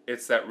that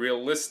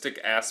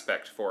realistic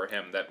aspect for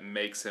him that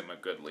makes him a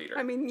good leader.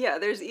 I mean, yeah,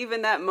 there's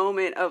even that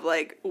moment of,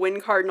 like, when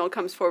Cardinal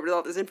comes forward with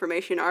all this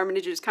information,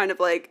 Armitage is kind of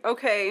like,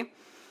 okay,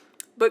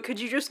 but could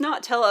you just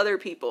not tell other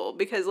people?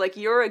 Because, like,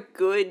 you're a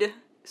good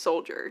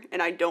soldier, and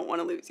I don't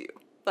want to lose you.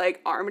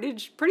 Like,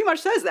 Armitage pretty much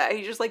says that.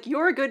 He's just like,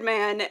 you're a good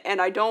man,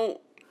 and I don't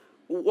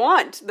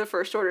want the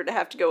First Order to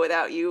have to go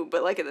without you,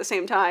 but, like, at the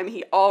same time,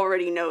 he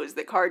already knows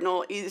that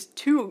Cardinal is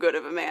too good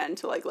of a man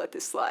to, like, let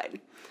this slide.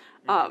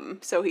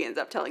 So he ends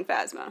up telling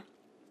Phasma.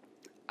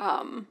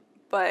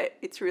 But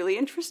it's really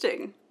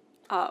interesting.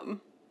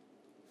 You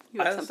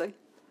have something?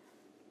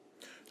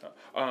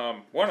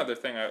 One other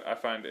thing I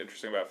find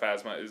interesting about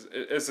Phasma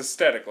is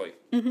aesthetically.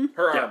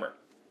 Her armor.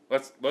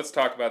 Let's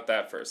talk about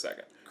that for a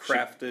second.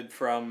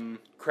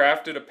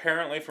 Crafted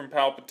apparently from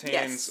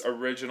Palpatine's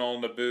original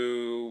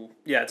Naboo.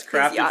 Yeah, it's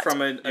crafted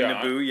from a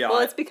Naboo yacht.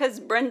 Well, it's because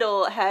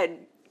Brendel had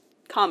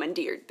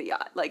commandeered the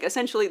yacht. Like,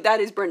 essentially, that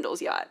is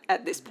Brendel's yacht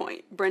at this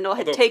point. Brendel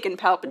had taken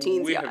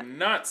Palpatine's yacht. We have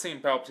not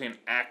seen Palpatine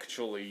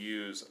actually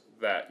use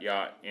that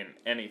yacht in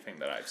anything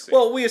that I've seen.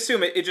 Well, we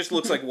assume it just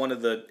looks like one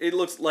of the... It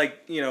looks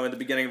like, you know, in the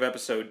beginning of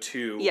episode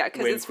 2, when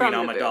Queen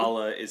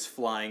Amidala is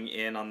flying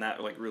in on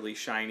that, like, really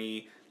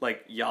shiny...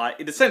 like yacht,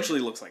 it essentially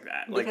looks like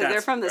that. Because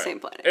they're from the same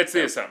planet. It's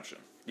the assumption.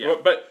 Yeah.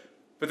 But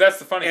that's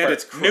the funny part.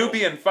 It's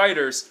Nubian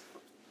fighters,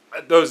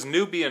 those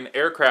Nubian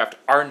aircraft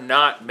are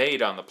not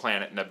made on the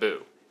planet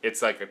Naboo.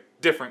 It's like a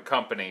different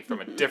company from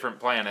a different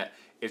planet.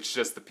 It's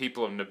just the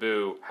people of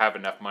Naboo have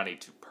enough money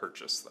to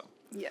purchase them.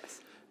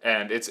 Yes.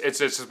 And it's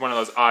just one of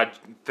those odd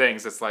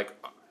things. It's like,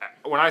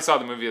 when I saw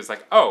the movie, it's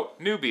like, oh,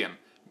 Nubian,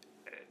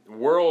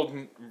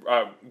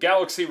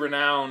 galaxy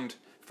renowned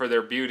for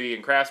their beauty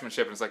and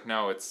craftsmanship, and it's like,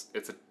 no, it's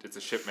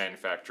a ship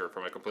manufacturer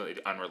from a completely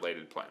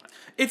unrelated planet.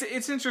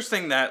 It's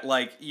interesting that,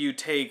 like, you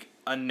take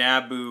a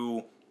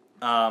Naboo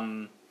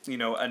you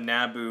know, a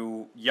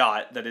Naboo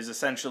yacht that is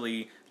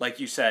essentially, like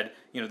you said,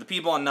 you know, the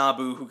people on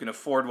Naboo who can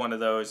afford one of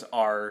those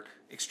are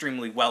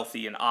extremely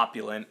wealthy and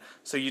opulent.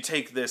 So you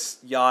take this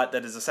yacht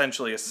that is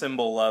essentially a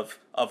symbol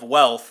of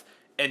wealth,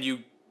 and you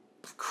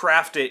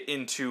craft it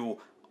into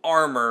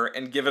armor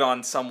and give it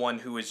on someone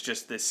who is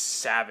just this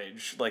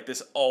savage, like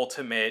this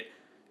ultimate,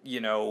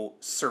 you know,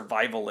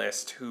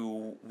 survivalist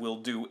who will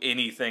do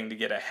anything to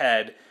get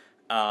ahead,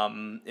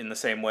 in the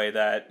same way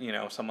that, you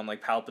know, someone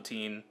like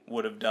Palpatine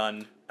would have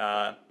done.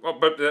 Well,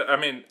 but I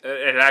mean,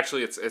 it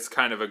actually it's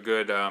kind of a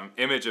good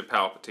image of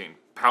Palpatine.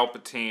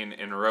 Palpatine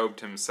enrobed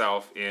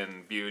himself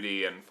in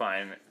beauty and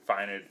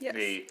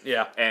finity,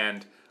 Yeah.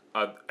 and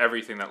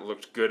everything that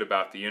looked good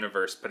about the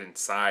universe, but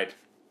inside,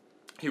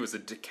 he was a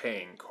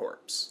decaying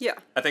corpse. Yeah.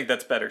 I think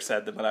that's better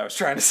said than what I was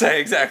trying to say.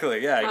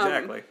 Exactly. Yeah,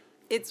 exactly.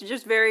 It's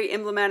just very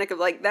emblematic of,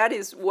 like, that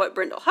is what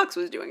Brendel Hux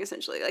was doing,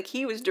 essentially. Like,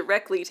 he was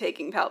directly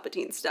taking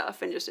Palpatine's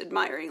stuff and just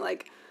admiring,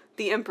 like,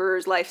 the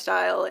Emperor's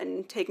lifestyle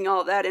and taking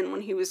all of that in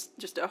when he was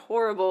just a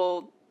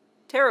horrible,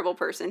 terrible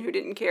person who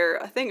didn't care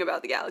a thing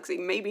about the galaxy,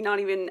 maybe not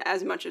even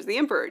as much as the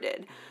Emperor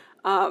did.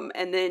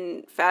 And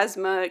then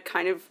Phasma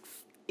kind of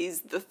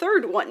is the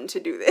third one to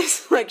do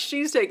this. Like,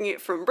 she's taking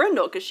it from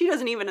Brendel, because she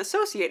doesn't even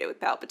associate it with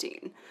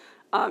Palpatine.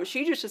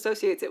 She just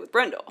associates it with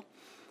Brendel.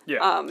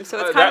 Yeah. So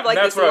it's kind of like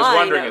that's this what I was line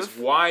wondering of, is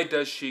why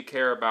does she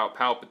care about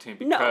Palpatine?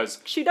 Because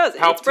no, she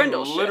doesn't. It's Palpatine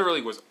Brendel's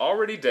literally was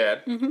already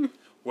dead.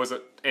 Was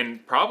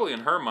probably in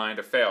her mind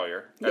a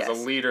failure as a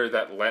leader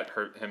that let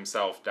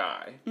himself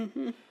die.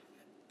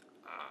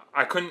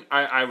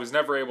 I was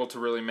never able to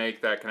really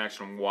make that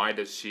connection. Why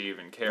does she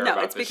even care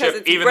about the ship?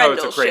 It's even though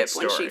it's Brendel's a great ship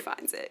story. when she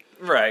finds it.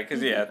 Right,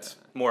 because, yeah, it's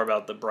more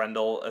about the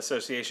Brendel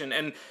association.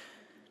 And,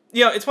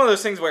 you know, it's one of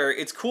those things where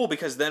it's cool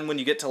because then when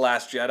you get to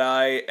Last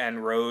Jedi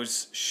and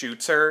Rose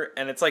shoots her,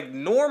 and it's like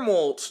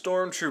normal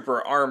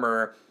Stormtrooper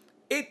armor,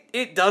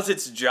 it does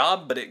its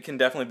job, but it can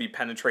definitely be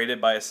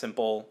penetrated by a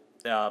simple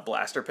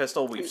blaster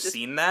pistol. We've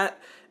seen that.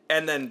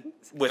 And then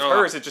with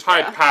hers, it just...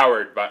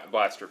 High-powered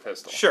blaster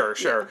pistol. Sure.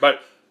 Yeah.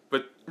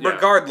 But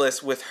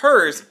regardless, with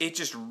hers, it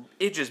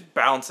just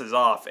bounces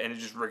off and it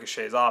just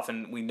ricochets off,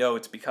 and we know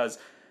it's because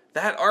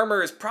that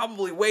armor is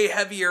probably way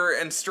heavier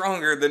and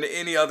stronger than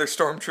any other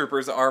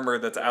Stormtrooper's armor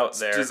that's out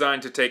there. It's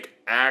designed to take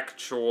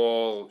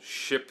actual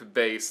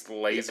ship-based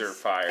laser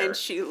fire. And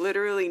she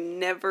literally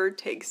never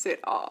takes it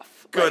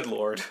off. Good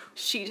Lord.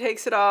 She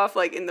takes it off,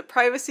 like, in the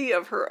privacy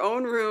of her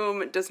own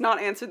room, does not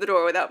answer the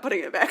door without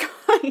putting it back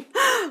on.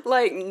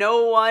 Like,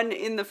 no one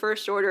in the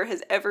First Order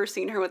has ever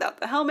seen her without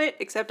the helmet,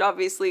 except,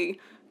 obviously,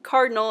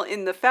 Cardinal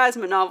in the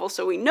Phasma novel,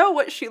 so we know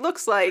what she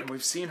looks like. And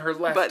we've seen her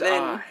left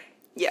eye.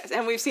 Yes,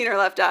 and we've seen her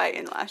left eye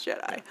in The Last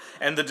Jedi.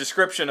 And the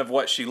description of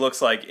what she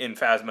looks like in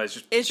Phasma is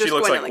just she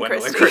looks like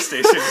Gwendolyn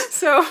Christie. Christie.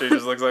 So she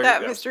just looks like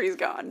that mystery's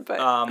gone. But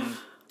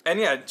and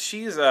yeah,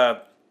 she's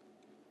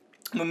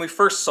when we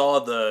first saw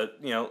the,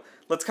 you know,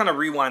 let's kind of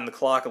rewind the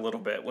clock a little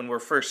bit. When we're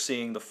first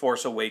seeing the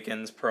Force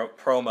Awakens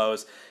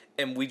promos,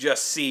 and we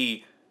just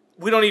see,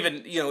 we don't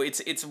even, you know,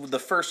 it's the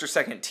first or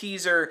second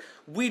teaser.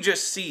 We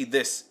just see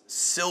this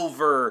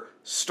silver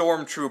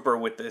stormtrooper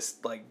with this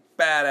like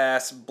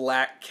badass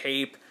black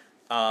cape.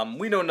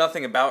 We know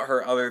nothing about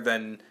her other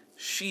than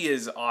she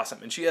is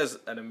awesome, and she has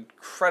an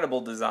incredible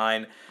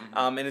design.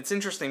 And it's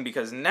interesting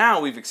because now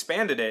we've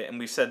expanded it, and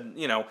we've said,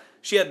 you know,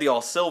 she had the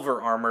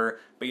all-silver armor,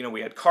 but, you know,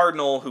 we had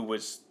Cardinal, who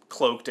was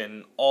cloaked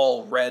in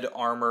all-red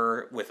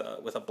armor with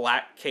a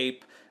black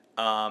cape.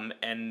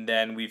 And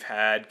then we've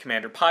had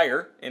Commander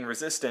Pyre in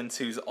Resistance,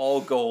 who's all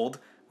gold,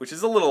 which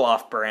is a little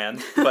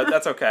off-brand, but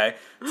that's okay.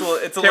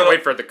 Can't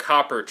wait for the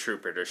Copper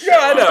Trooper to show up.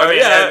 Yeah, I know, I mean,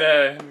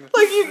 yeah.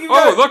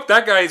 Like look,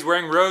 that guy's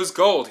wearing rose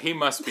gold. He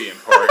must be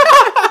important.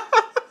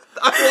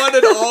 I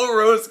wanted all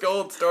rose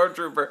gold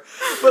Stormtrooper.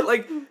 But,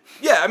 like,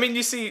 yeah, I mean,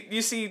 you see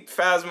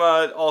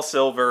Phasma all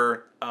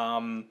silver,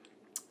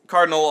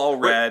 Cardinal all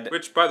red.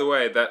 Which, by the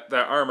way, that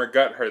armor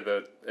got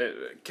her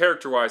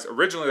character-wise,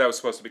 originally that was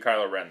supposed to be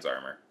Kylo Ren's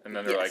armor. And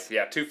then they're like,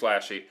 yeah, too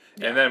flashy.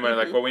 Yeah. And then when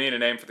they're like, well, we need a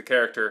name for the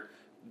character,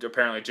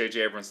 apparently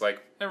J.J. Abrams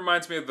like, it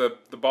reminds me of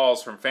the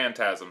balls from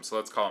Phantasm, so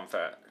let's call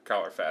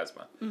her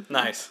Phasma.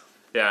 Nice.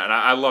 Yeah, and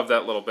I love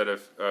that little bit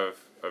of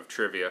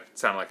trivia. It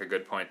sounded like a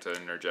good point to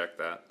interject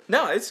that.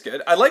 No, it's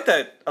good. I like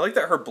that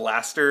her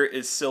blaster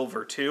is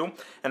silver too.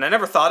 And I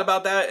never thought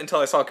about that until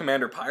I saw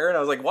Commander Pyre, and I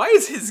was like, why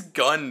is his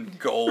gun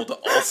gold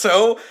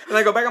also? And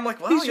I go back, I'm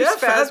like, well, he's yeah, just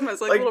Phasma's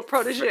like little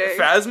protege.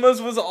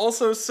 Phasma's was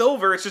also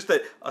silver. It's just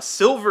that a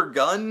silver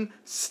gun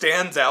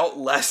stands out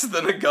less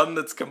than a gun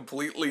that's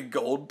completely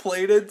gold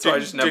plated. So I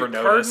just never noticed.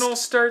 Did Cardinal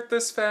start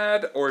this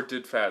fad, or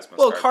did Phasma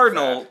Well, start the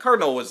fad?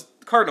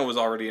 Cardinal was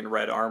already in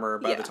red armor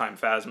by the time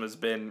Phasma's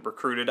been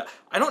recruited.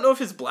 I don't know if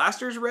his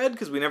blaster's red,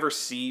 because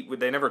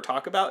they never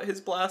talk about his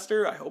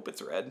blaster. I hope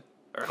it's red.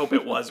 Or I hope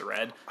it was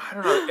red. I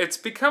don't know. It's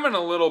becoming a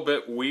little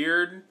bit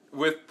weird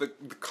with the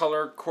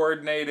color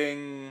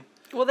coordinating.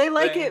 Well, they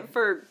like it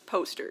for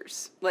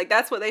posters. Like,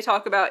 that's what they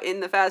talk about in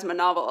the Phasma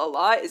novel a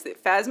lot, is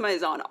that Phasma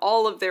is on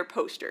all of their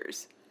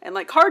posters. And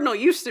like Cardinal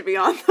used to be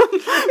on them,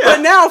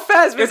 but now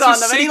Phasma's on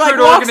them, and he like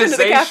walks into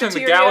the cafeteria.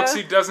 The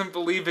galaxy doesn't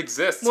believe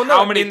exists. Well,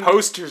 How many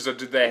posters do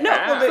they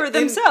have? for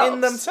themselves.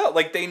 In themselves,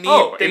 like they need.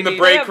 Oh, in the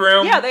break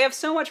room. Yeah, they have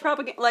so much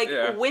propaganda.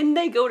 Like when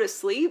they go to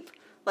sleep,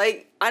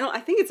 like I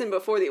think it's in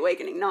Before the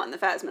Awakening, not in the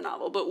Phasma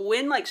novel. But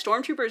when like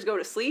stormtroopers go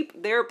to sleep,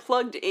 they're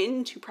plugged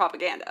into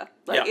propaganda.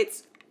 Like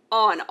it's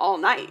on all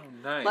night.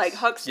 Oh, nice. Like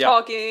Huck's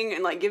talking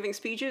and like giving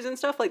speeches and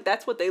stuff. Like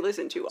that's what they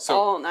listen to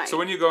all night. So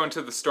when you go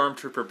into the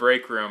stormtrooper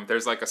break room,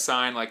 there's like a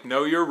sign like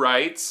 "Know your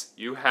rights,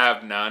 you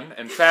have none,"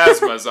 and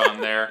Phasma's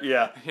on there.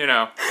 Yeah, you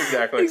know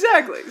exactly.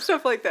 Exactly,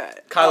 stuff like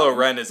that. Kylo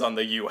Ren is on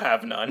the "You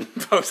have none"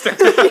 poster.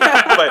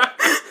 But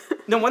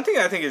no, one thing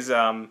I think is,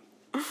 oh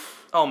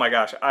my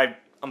gosh,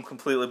 I'm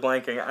completely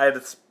blanking.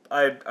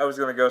 I was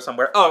gonna go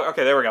somewhere. Oh,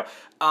 okay, there we go.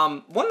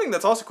 One thing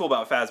that's also cool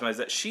about Phasma is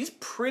that she's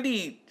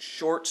pretty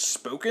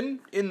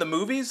short-spoken in the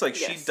movies. Like,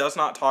 she does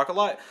not talk a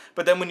lot.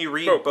 But then when you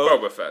read both...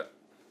 Boba Fett.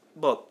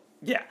 Well,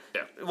 yeah.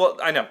 Well,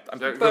 I know.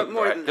 But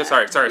more than that.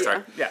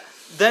 Sorry. Yeah.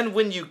 Then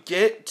when you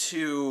get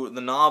to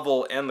the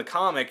novel and the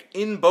comic,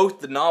 in both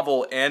the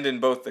novel and in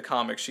both the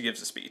comic, she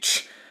gives a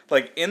speech.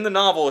 Like, in the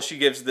novel, she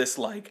gives this,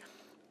 like...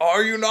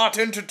 Are you not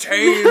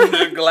entertained?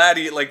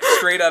 Like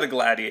straight out of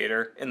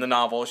Gladiator in the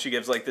novel, she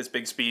gives like this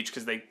big speech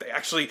because they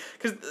actually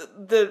because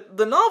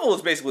the novel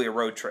is basically a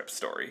road trip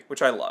story,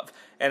 which I love,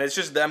 and it's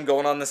just them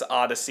going on this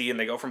odyssey and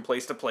they go from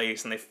place to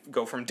place and they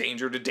go from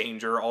danger to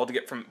danger, all to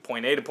get from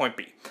point A to point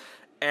B,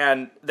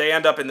 and they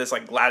end up in this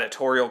like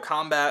gladiatorial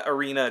combat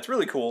arena. It's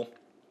really cool.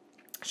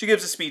 She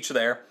gives a speech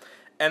there.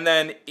 And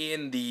then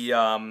in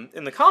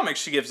the comics,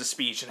 she gives a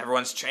speech, and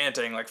everyone's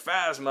chanting, like,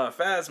 Phasma,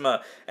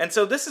 Phasma. And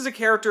so this is a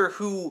character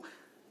who,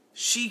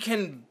 she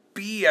can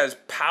be as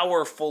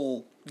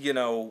powerful, you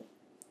know,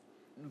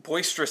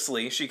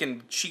 boisterously. She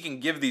can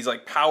give these,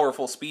 like,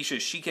 powerful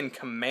speeches. She can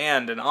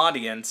command an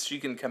audience. She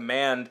can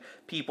command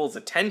people's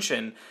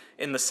attention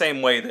in the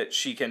same way that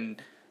she can,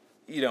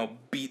 you know,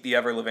 beat the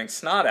ever-living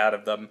snot out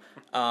of them.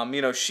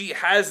 You know, she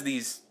has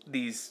these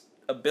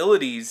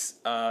abilities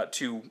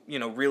to, you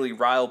know, really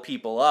rile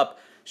people up.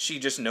 She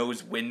just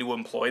knows when to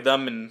employ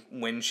them and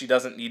when she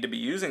doesn't need to be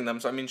using them.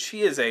 So, I mean,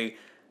 she is a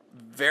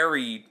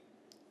very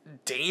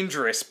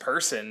dangerous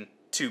person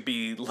to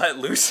be let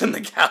loose in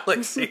the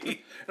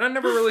galaxy. And I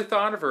never really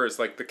thought of her as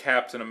like the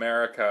Captain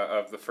America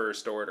of the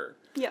First Order.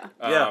 Yeah.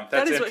 Yeah.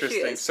 That's that is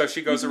interesting. What she is. So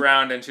she goes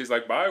around and she's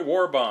like, buy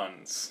war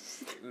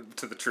bonds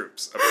to the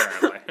troops,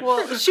 apparently.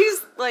 Well,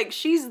 she's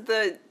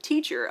the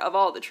teacher of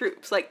all the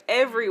troops. Like,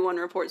 everyone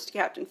reports to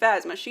Captain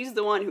Phasma. She's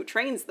the one who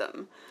trains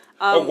them.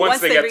 Once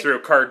they get through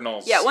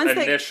Cardinal's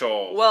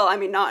initial... Well, I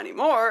mean, not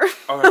anymore.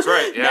 Oh, that's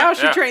right, yeah. Now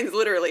she trains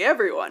literally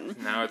everyone.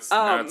 Now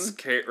it's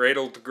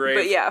cradle to grave.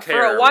 But yeah, for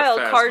a while,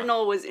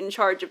 Cardinal was in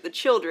charge of the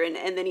children,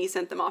 and then he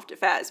sent them off to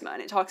Phasma.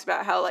 And it talks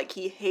about how, like,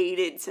 he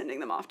hated sending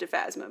them off to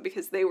Phasma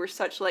because they were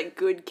such, like,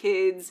 good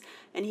kids,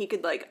 and he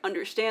could, like,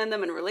 understand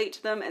them and relate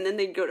to them, and then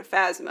they'd go to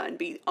Phasma and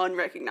be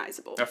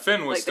unrecognizable. Now,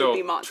 Finn was still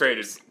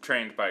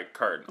trained by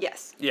Cardinal.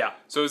 Yes. Yeah.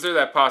 So is there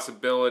that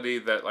possibility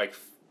that, like,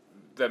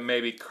 that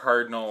maybe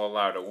Cardinal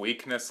allowed a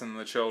weakness in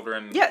the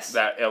children? Yes.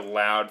 That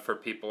allowed for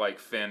people like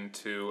Finn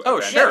to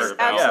Yes,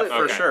 absolutely.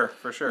 Yeah,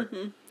 for sure.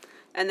 Mm-hmm.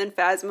 And then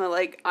Phasma,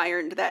 like,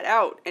 ironed that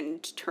out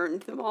and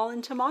turned them all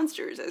into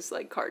monsters, as,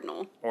 like,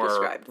 Cardinal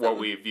described them. Or what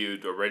we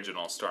viewed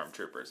original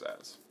Stormtroopers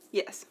as.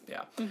 Yes.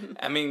 Yeah. Mm-hmm.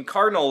 I mean,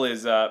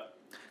 Cardinal's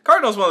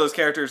one of those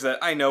characters that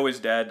I know is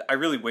dead. I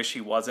really wish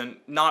he wasn't.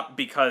 Not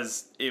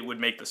because it would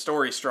make the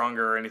story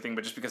stronger or anything,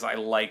 but just because I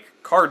like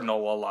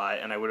Cardinal a lot,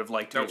 and I would have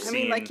liked to have seen... I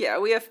mean, like, yeah,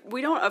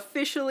 we don't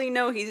officially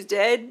know he's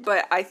dead,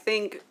 but I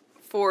think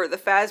for the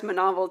Phasma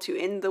novel to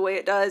end the way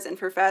it does, and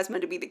for Phasma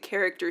to be the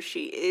character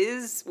she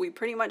is, we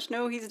pretty much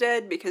know he's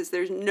dead, because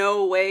there's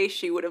no way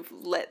she would have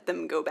let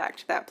them go back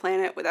to that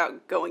planet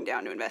without going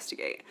down to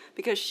investigate.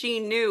 Because she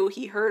knew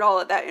he heard all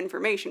of that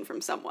information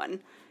from someone.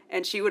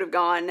 And she would have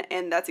gone,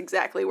 and that's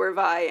exactly where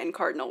Vi and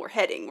Cardinal were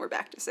heading. We're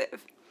back to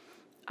Civ.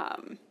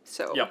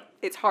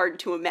 It's hard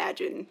to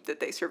imagine that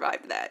they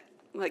survived that.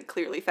 Like,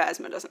 clearly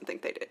Phasma doesn't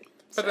think they did.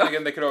 But then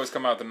again, they could always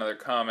come out with another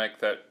comic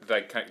that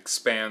kind of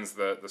expands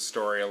the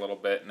story a little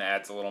bit and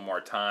adds a little more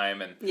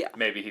time, and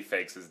maybe he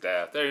fakes his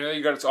death.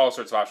 You got all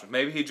sorts of options.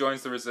 Maybe he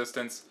joins the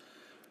Resistance,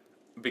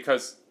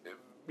 because,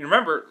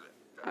 remember...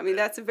 I mean,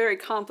 that's a very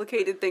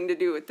complicated thing to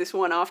do with this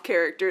one-off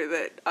character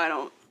that I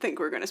don't think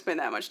we're going to spend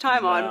that much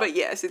time on, but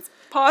yes, it's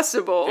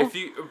possible.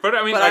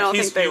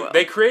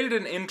 They created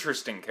an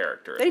interesting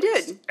character. They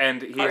did.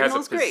 And he has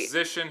a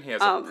position, he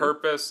has a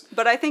purpose.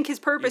 But I think his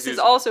purpose is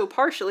also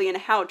partially in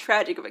how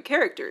tragic of a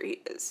character he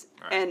is.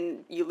 Right.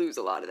 And you lose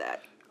a lot of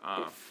that.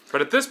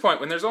 But at this point,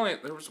 when there was only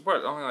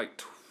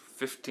like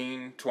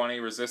 15, 20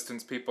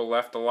 Resistance people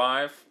left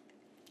alive,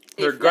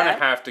 they're going to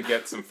have to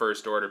get some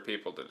First Order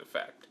people to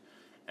defect.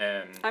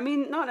 And I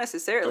mean, not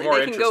necessarily.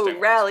 They can go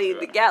rally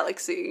the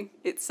galaxy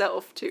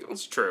itself, too.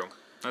 That's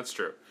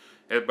true.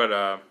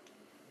 But,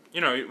 you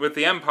know, with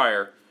the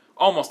Empire,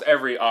 almost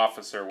every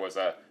officer was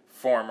a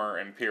former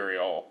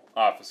Imperial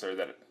officer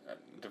that,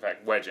 in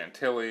fact, Wedge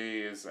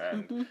Antilles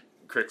and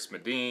Crix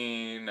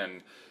Medine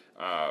and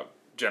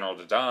General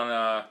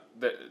Dodonna,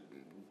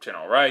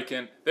 General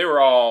Riken, they were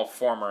all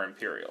former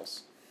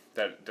Imperials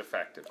that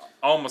defected.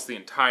 Almost the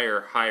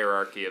entire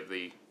hierarchy of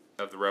the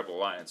Rebel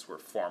Alliance were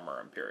former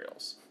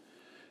Imperials.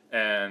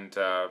 And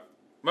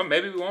well,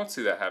 maybe we won't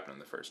see that happen in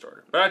the First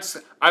Order. But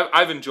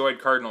I've enjoyed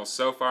Cardinals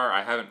so far.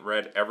 I haven't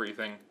read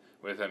everything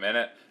with him in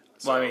it.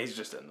 So, well, I mean, he's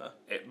just in the...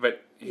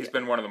 But he's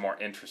been one of the more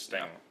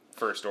interesting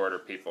First Order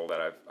people that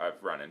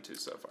I've run into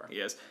so far. He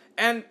is.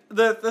 And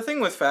the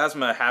thing with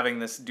Phasma having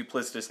this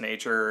duplicitous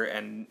nature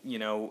and, you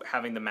know,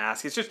 having the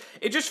mask,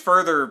 it just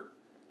further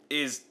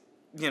is,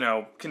 you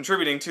know,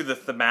 contributing to the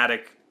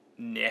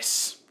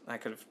thematicness, I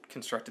could have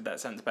constructed that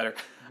sentence better,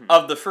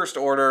 of the First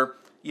Order.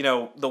 You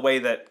know, the way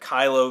that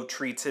Kylo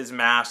treats his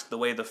mask, the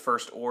way the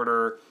First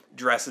Order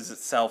dresses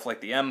itself like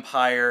the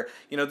Empire.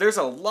 You know, there's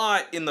a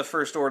lot in the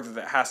First Order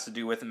that has to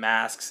do with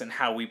masks and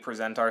how we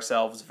present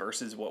ourselves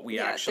versus what we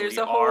actually are. There's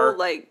a whole,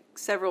 like,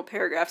 several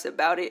paragraphs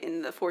about it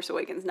in the Force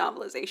Awakens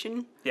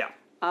novelization. Yeah.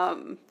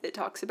 It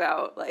talks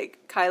about, like,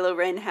 Kylo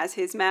Ren has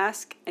his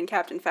mask, and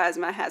Captain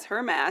Phasma has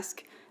her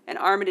mask, and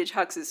Armitage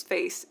Hux's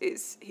face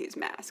is his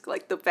mask.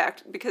 Like, the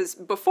fact, because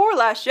before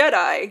Last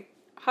Jedi,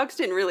 Hux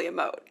didn't really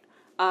emote.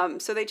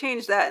 So they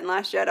changed that in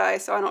Last Jedi,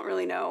 so I don't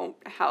really know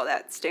how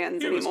that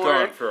stands anymore. He was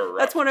going for a rough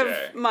That's one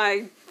day. of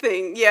my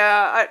thing.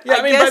 Yeah,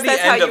 I mean, guess by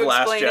that's the how end of you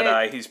Last explain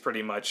Jedi, it. he's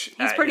pretty much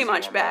He's pretty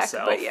much normal back,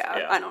 self. but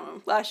yeah, I don't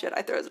know. Last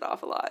Jedi throws it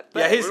off a lot. But,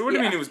 Yeah, What do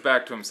you mean he was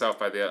back to himself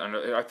by the end?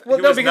 Well,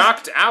 He no, was because-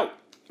 knocked out.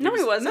 No,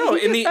 he wasn't. No,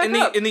 He in gets the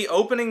back up. in the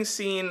opening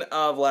scene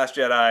of Last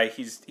Jedi,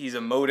 he's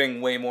emoting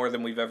way more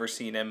than we've ever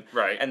seen him.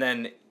 Right. And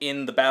then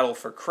in the battle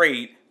for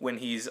Crate, when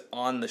he's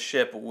on the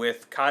ship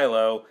with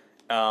Kylo,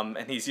 and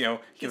he's He's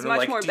giving him much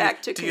like, more do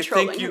back to you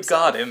controlling think you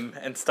himself. got him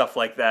and stuff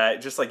like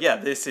that? Just like, yeah,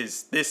 this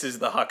is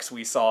the Hux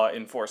we saw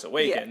in Force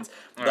Awakens.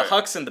 Yeah. The Right.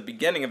 Hux in the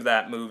beginning of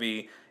that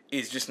movie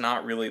is just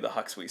not really the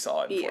Hux we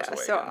saw in Force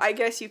Awakens. So I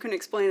guess you can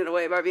explain it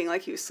away by being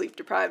like he was sleep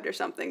deprived or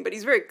something, but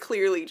he's very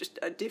clearly just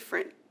a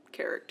different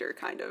character,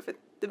 kind of, at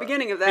the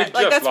beginning of that. He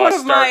Like, just that's lost one of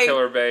Star my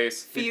Killer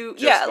Base. few. He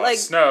just Yeah, lost like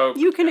Snoke.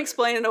 you can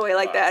explain it away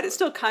like Lots that. of It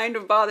still kind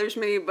of bothers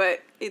me,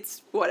 but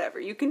it's whatever.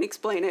 You can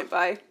explain it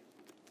by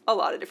a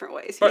lot of different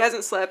ways. But he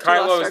hasn't slept. He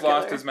Kylo's lost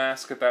lost his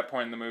mask at that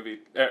point in the movie.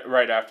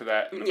 Right after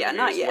that. In the movie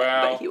not as yet,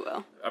 well. but he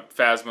will.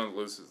 Phasma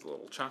loses a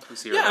little chunk. We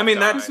see her yeah, I mean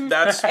left eye.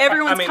 that's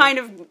Everyone's I mean, kind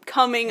of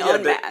coming yeah,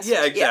 unmasked.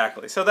 yeah,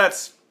 exactly. So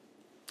that's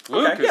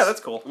Luke okay. is- Yeah, that's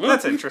cool. Luke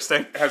That's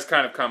interesting. has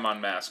kind of come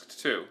unmasked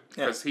too,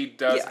 because he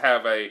does Yeah.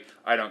 have a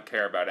 "I don't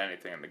care about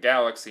anything in the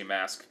galaxy"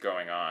 mask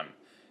going on,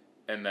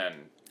 and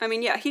then I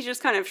mean, yeah, he's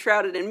just kind of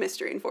shrouded in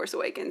mystery in Force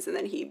Awakens, and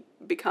then he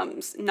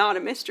becomes not a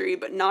mystery,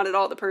 but not at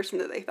all the person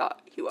that they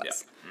thought he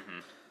was.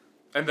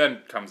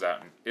 comes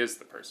out and is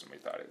the person we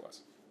thought he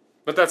was.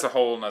 But that's a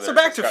whole nother So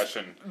back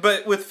discussion.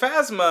 but with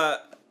Phasma,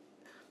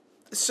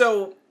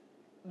 so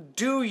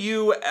do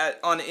you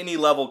on any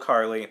level,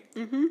 Carly?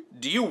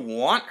 Do you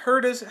want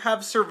her to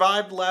have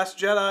survived Last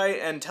Jedi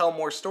and tell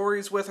more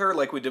stories with her,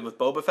 like we did with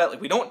Boba Fett?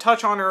 Like, we don't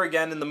touch on her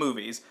again in the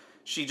movies.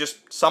 She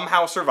just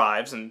somehow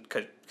survives, and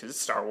because it's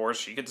Star Wars,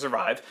 she could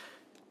survive.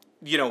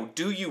 You know,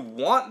 do you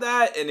want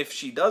that? And if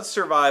she does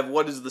survive,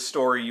 what is the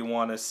story you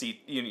want to see?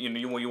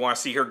 You want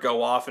to see her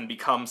go off and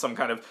become some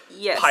kind of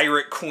Yes.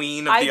 pirate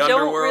queen of I the don't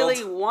underworld?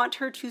 really want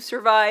her to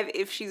survive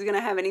if she's going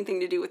to have anything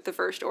to do with the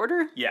First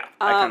Order. Yeah,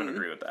 I kind of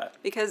agree with that.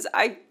 Because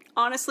I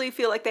honestly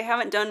feel like they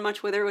haven't done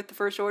much with her with the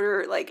First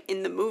Order, like,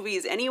 in the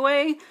movies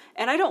anyway,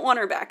 and I don't want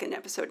her back in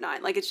Episode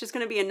 9. Like, it's just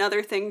going to be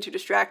another thing to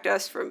distract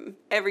us from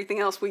everything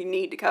else we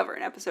need to cover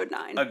in Episode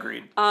 9.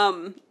 Agreed.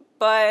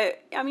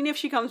 But, I mean, if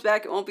she comes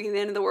back, it won't be the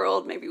end of the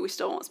world. Maybe we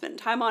still won't spend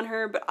time on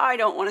her, but I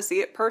don't want to see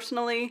it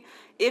personally.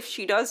 If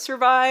she does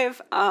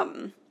survive,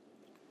 I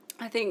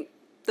think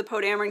the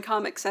Poe Dameron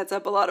comic sets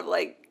up a lot of,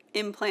 like,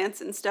 implants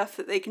and stuff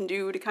that they can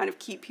do to kind of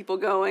keep people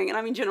going. And,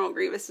 I mean, General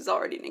Grievous is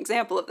already an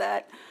example of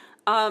that.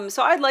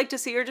 So I'd like to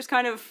see her just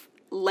kind of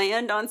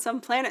land on some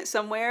planet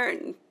somewhere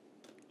and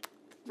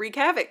wreak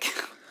havoc.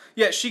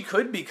 Yeah, she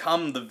could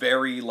become the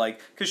very, like,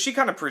 because she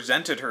kind of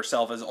presented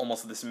herself as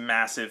almost this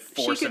massive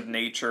force of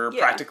nature, yeah.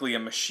 practically a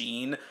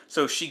machine,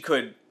 so she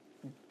could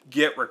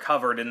get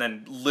recovered and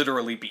then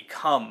literally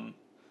become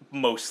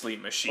mostly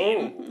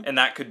machine, and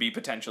that could be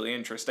potentially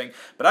interesting.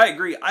 But I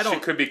agree, She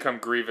could become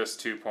Grievous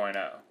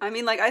 2.0. I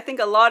mean, like, I think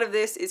a lot of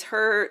this is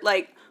her,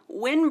 like,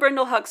 when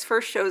Brendel Hux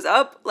first shows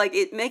up, like,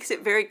 it makes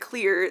it very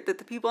clear that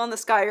the people on the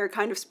Skyr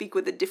kind of speak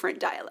with a different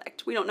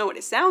dialect. We don't know what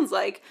it sounds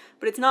like,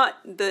 but it's not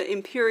the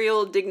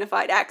imperial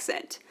dignified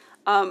accent.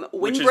 When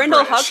Which is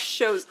Brendel British. Hux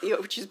shows,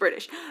 which is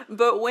British,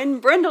 but when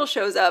Brendel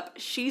shows up,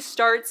 she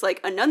starts, like,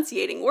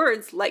 enunciating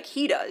words like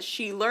he does.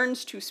 She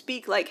learns to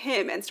speak like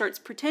him and starts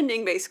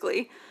pretending,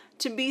 basically,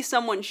 to be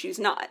someone she's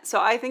not.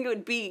 So I think it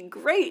would be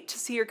great to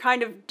see her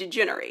kind of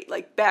degenerate,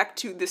 like, back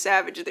to the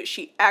savage that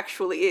she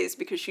actually is,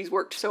 because she's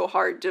worked so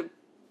hard to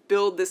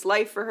build this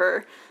life for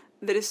her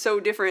that is so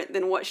different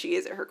than what she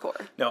is at her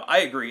core. No, I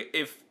agree.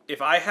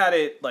 If I had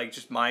it, like,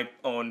 just my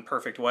own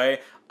perfect way,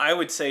 I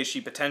would say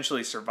she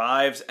potentially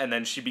survives, and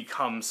then she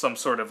becomes some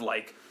sort of,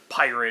 like,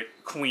 pirate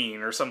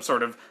queen or some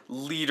sort of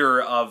leader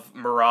of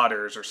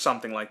marauders or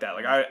something like that.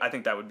 Like, I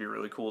think that would be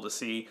really cool to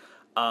see.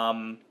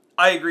 I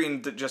agree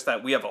in just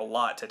that we have a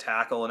lot to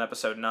tackle in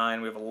episode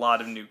 9. We have a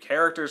lot of new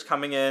characters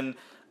coming in,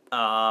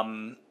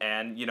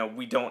 and, you know,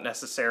 we don't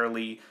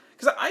necessarily...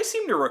 Because I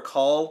seem to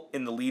recall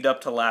in the lead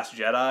up to Last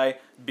Jedi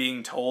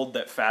being told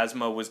that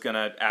Phasma was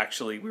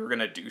we were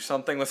gonna do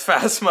something with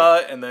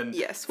Phasma, and then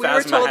yes, we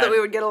were told that we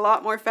would get a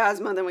lot more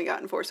Phasma than we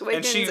got in Force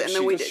Awakens, and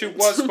then we didn't. She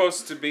was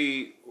supposed to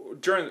be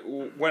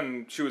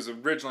when she was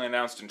originally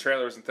announced in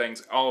trailers and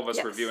things. All of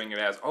us were viewing it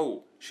as,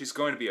 oh, she's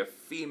going to be a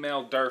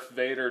female Darth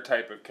Vader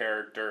type of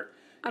character.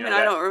 I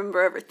don't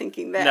remember ever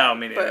thinking that. No,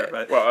 me neither.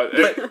 But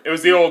it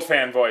was the old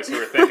fan voice who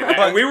were thinking that.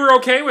 And we were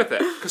okay with it.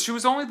 Because she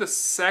was only the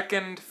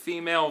second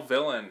female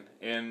villain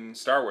in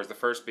Star Wars. The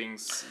first being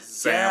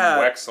Zam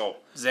Wexel.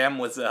 Zam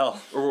Wesell.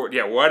 Or,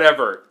 yeah,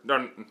 whatever.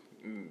 No,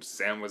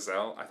 Zam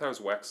Wesell? I thought it was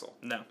Wexel.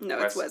 No,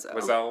 it's Wesell.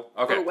 Wesell?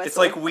 Okay. It's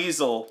like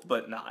Weasel,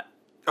 but not.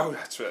 Oh,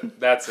 that's right.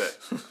 That's it.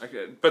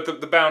 Okay. But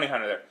the bounty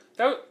hunter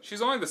there.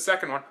 She's only the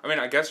second one. I mean,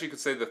 I guess you could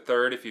say the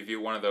third if you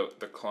view one of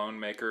the clone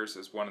makers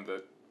as one of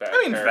the bad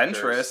characters.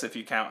 Ventress, if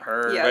you count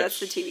her. Yeah, that's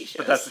the TV show.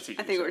 But that's the TV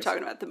show. I think we were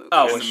talking about the movies.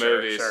 Oh, the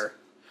movies. Sure.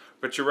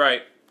 But you're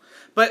right.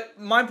 But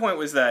my point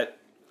was that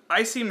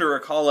I seem to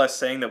recall us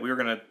saying that we were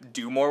going to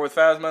do more with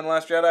Phasma in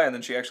Last Jedi, and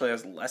then she actually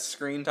has less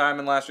screen time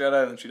in Last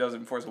Jedi than she does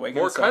in Force Awakens.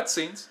 More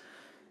cutscenes.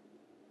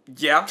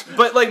 Yeah,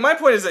 but like my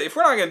point is that if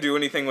we're not going to do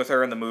anything with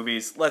her in the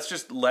movies, let's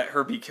just let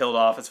her be killed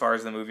off as far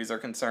as the movies are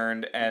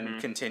concerned and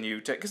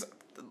continue to... Because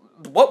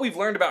what we've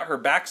learned about her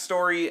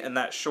backstory and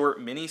that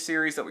short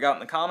mini-series that we got in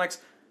the comics,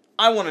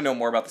 I want to know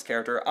more about this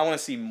character. I want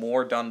to see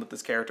more done with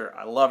this character.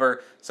 I love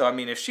her. So, I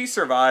mean, if she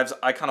survives,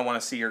 I kind of want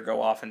to see her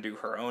go off and do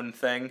her own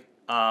thing.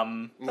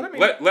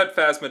 Let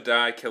Phasma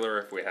die, kill her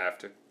if we have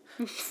to.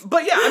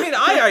 But yeah, I mean,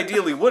 I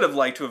ideally would have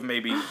liked to have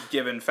maybe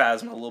given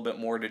Phasma a little bit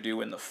more to do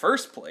in the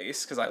first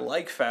place, because I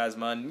like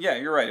Phasma, and yeah,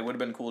 you're right, it would have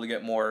been cool to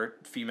get more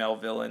female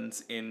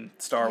villains in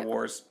Star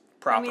Wars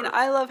proper. I mean,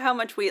 I love how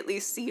much we at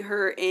least see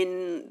her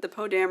in the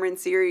Poe Dameron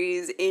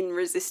series, in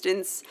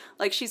Resistance.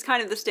 Like, she's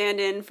kind of the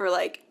stand-in for,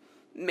 like,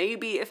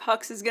 maybe if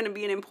Hux is going to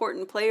be an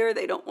important player,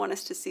 they don't want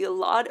us to see a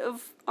lot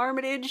of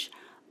Armitage.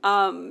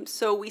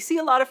 So we see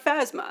a lot of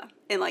Phasma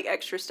in, like,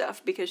 extra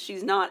stuff because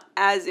she's not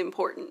as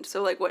important.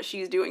 So, like, what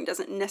she's doing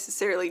doesn't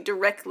necessarily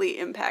directly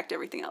impact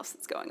everything else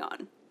that's going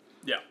on.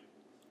 Yeah,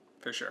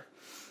 for sure.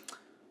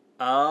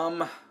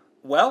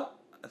 Well,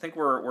 I think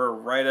we're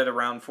right at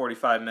around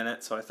 45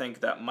 minutes, so I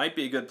think that might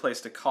be a good place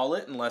to call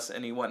it, unless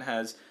anyone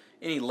has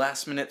any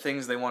last-minute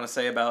things they want to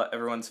say about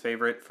everyone's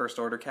favorite First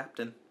Order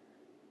captain.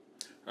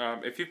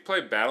 If you've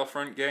played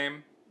Battlefront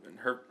game,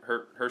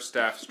 her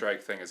staff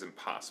strike thing is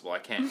impossible. I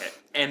can't hit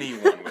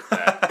anyone with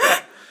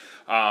that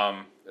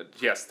thing.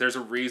 Yes, there's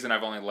a reason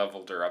I've only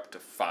leveled her up to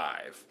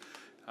 5.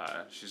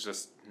 She's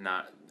just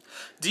not...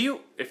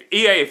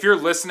 If you're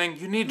listening,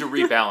 you need to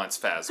rebalance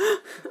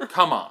Phasma.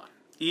 Come on.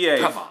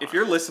 EA, if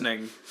you're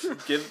listening,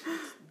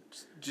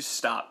 just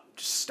stop.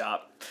 Just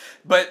stop.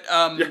 But,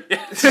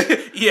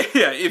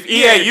 if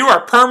EA, you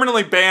are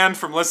permanently banned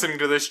from listening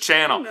to this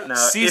channel. No,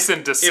 cease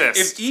and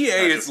desist.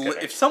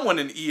 If someone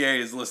in EA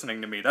is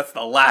listening to me, that's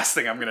the last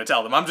thing I'm going to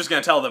tell them. I'm just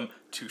going to tell them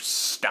to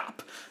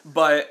stop.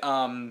 But,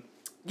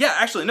 yeah,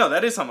 actually, no,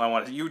 that is something I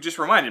wanted. You just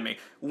reminded me.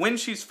 When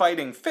she's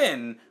fighting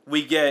Finn,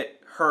 we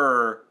get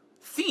her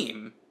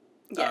theme,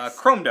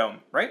 Chrome Dome,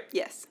 right?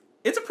 Yes.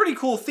 It's a pretty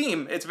cool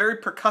theme. It's very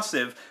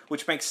percussive,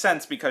 which makes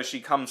sense because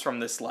she comes from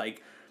this,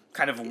 like,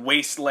 kind of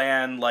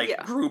wasteland,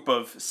 group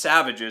of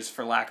savages,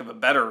 for lack of a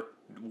better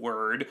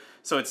word.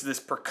 So it's this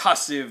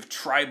percussive,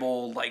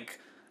 tribal,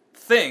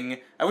 thing.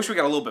 I wish we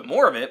got a little bit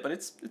more of it, but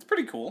it's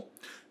pretty cool.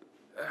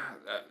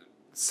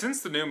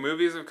 Since the new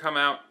movies have come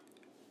out,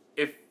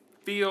 it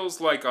feels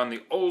like on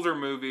the older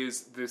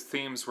movies, the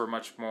themes were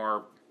much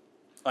more...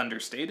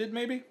 understated,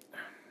 maybe?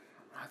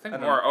 I think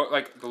more,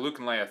 like, the Luke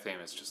and Leia theme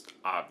is just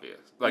obvious.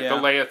 Like, the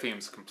Leia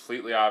theme's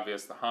completely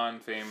obvious. The Han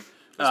theme is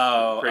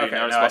pretty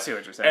noticeable. No, I see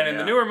what you're saying. And in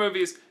the newer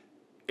movies,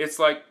 it's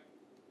like,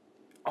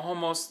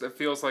 almost, it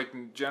feels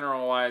like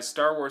generalized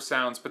Star Wars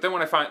sounds. But then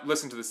when I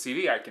listen to the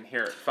CD, I can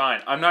hear it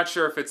fine. I'm not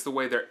sure if it's the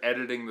way they're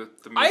editing the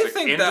music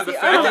into the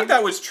film. I think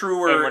that was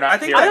truer. I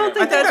don't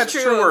think that's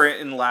truer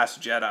in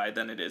Last Jedi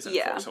than it is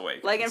in Force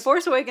Awakens. Like, in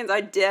Force Awakens,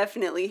 I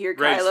definitely hear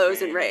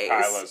Kylo's and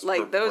Rey's.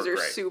 Like, those are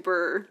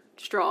super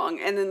strong.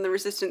 And then the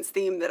Resistance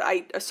theme that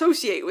I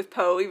associate with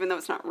Poe, even though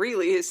it's not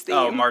really his theme.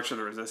 Oh, March of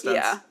the Resistance.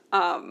 Yeah.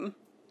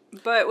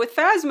 But with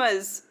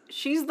Phasma's,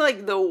 she's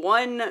like the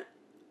one,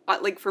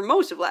 like for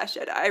most of Last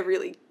Jedi, I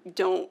really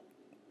don't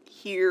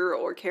hear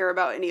or care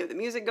about any of the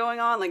music going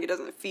on. Like, it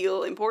doesn't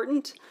feel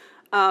important.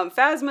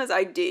 Phasma's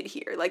I did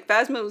hear. Like,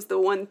 Phasma was the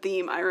one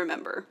theme I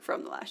remember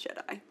from The Last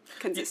Jedi,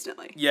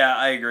 consistently. Yeah,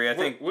 I agree. I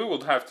think we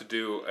will have to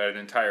do an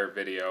entire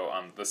video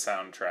on the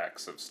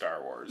soundtracks of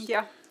Star Wars.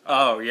 Yeah.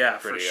 Oh, yeah,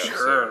 for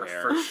sure.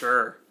 For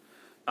sure.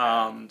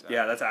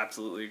 Yeah, that's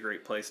absolutely a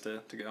great place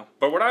to go.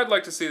 But what I'd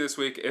like to see this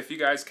week, if you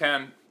guys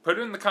can, put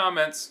it in the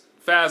comments,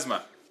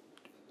 Phasma.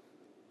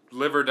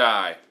 Live or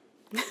die.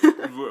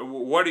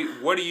 what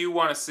do you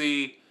want to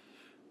see?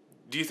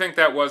 Do you think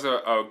that was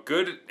a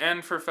good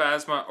end for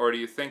Phasma, or do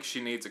you think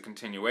she needs a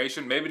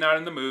continuation? Maybe not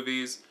in the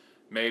movies,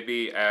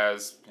 maybe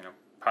as,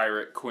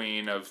 Pirate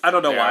Queen of I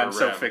don't know why I'm Outer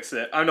so Rim.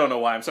 fixated. I don't know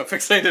why I'm so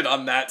fixated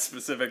on that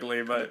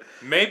specifically, but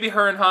Maybe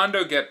her and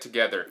Hondo get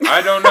together.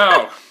 I don't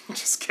know.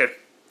 Just kidding.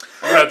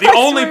 The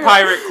only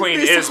Pirate Queen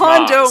this is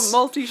Hondo Moss.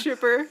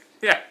 multi-shipper.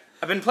 Yeah.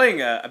 I've been playing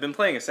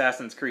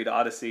Assassin's Creed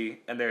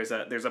Odyssey, and there's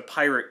a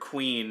pirate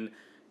queen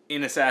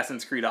in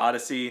Assassin's Creed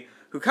Odyssey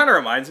who kind of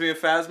reminds me of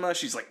Phasma.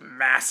 She's like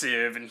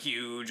massive and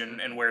huge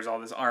and wears all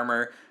this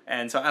armor.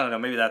 And so I don't know,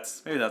 maybe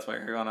that's why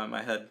you're going on in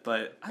my head.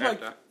 But I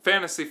like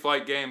Fantasy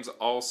Flight Games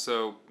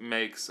also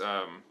makes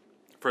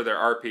for their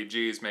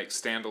RPGs makes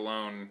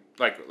standalone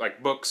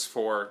like books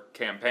for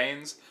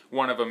campaigns.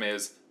 One of them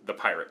is The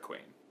Pirate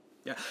Queen.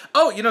 yeah.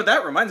 Oh,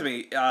 that reminds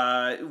me.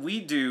 We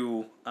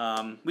do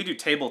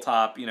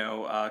tabletop.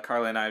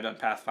 Carla and I have done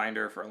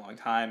Pathfinder for a long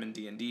time and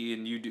D&D,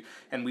 and you do,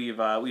 and we've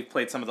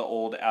played some of the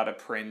old out of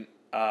print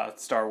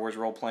Star Wars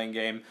role playing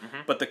game.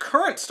 Mm-hmm. But the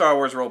current Star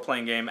Wars role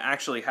playing game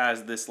actually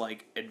has this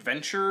like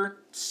adventure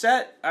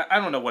set. I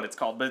don't know what it's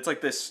called, but it's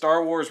like this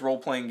Star Wars role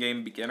playing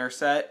game beginner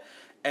set,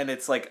 and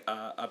it's like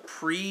a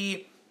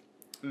pre-made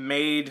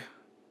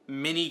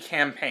mini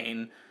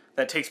campaign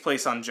that takes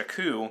place on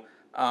Jakku.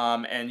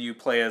 And you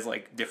play as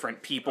like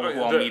different people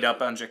who all meet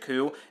up on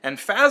Jakku. And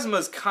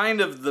Phasma's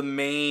kind of the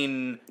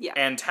main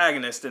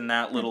antagonist in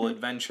that little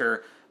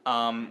adventure,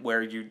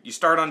 where you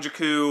start on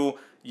Jakku,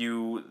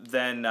 you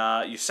then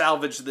you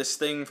salvage this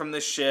thing from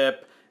this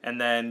ship, and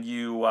then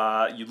you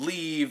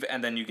leave,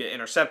 and then you get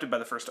intercepted by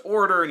the First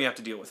Order, and you have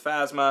to deal with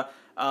Phasma.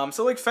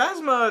 So like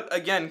Phasma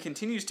again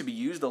continues to be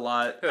used a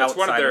lot. That's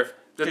one of their.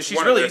 Because she's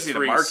one really of easy their to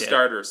three market.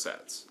 starter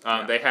sets.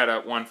 They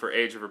had one for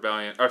Age of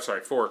Rebellion. Oh,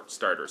 sorry, 4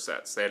 starter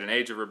sets. They had an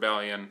Age of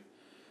Rebellion,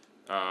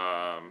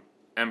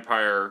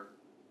 Empire,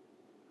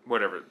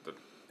 whatever, the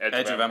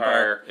Edge of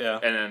Empire, yeah.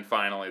 And then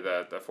finally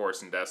the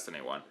Force and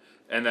Destiny one.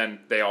 And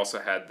then they also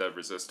had the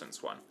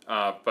Resistance one.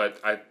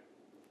 But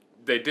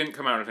they didn't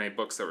come out with any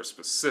books that were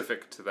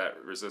specific to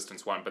that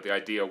Resistance one, but the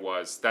idea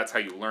was that's how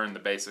you learn the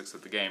basics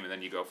of the game, and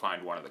then you go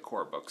find one of the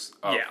core books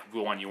of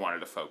the one you wanted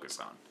to focus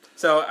on.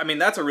 So, I mean,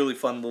 that's a really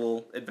fun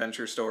little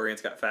adventure story.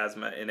 It's got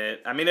Phasma in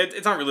it. I mean,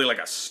 it's not really like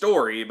a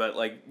story, but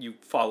like you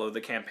follow the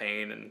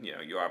campaign and,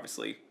 you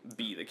obviously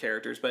be the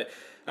characters. But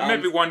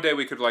maybe one day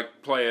we could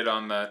like play it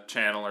on the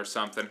channel or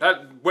something.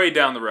 That way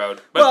down the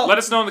road. But let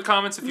us know in the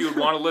comments if you would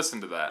want to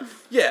listen to that.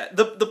 Yeah,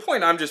 the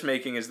point I'm just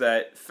making is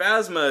that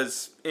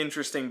Phasma's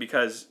interesting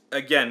because,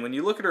 again, when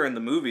you look at her in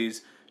the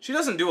movies, she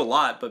doesn't do a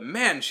lot, but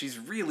man, she's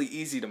really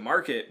easy to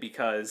market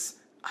because,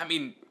 I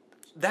mean,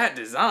 that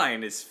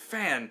design is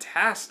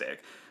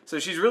fantastic. So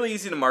she's really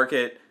easy to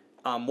market.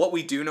 What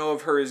we do know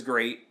of her is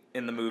great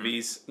in the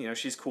movies.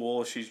 She's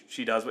cool.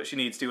 She does what she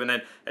needs to. And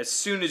then as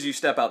soon as you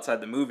step outside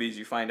the movies,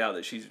 you find out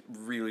that she's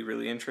really,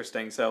 really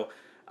interesting. So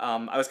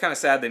I was kind of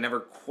sad they never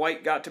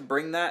quite got to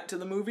bring that to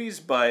the movies.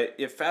 But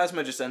if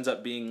Phasma just ends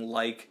up being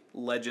like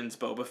Legends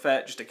Boba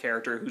Fett, just a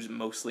character who's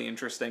mostly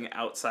interesting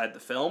outside the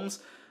films,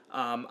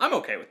 I'm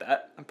okay with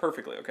that. I'm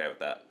perfectly okay with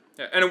that.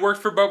 Yeah, and it worked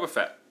for Boba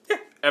Fett. Yeah.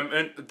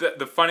 And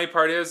the funny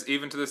part is,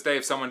 even to this day,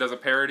 if someone does a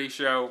parody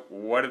show,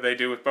 what do they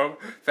do with Boba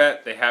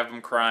Fett? They have him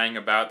crying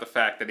about the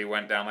fact that he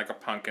went down like a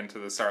punk into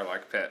the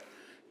Sarlacc pit.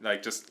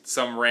 Like, just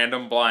some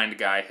random blind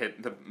guy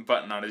hit the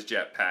button on his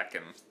jetpack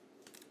and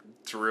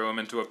threw him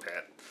into a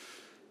pit.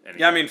 And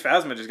Yeah, I mean,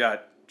 Phasma just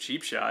got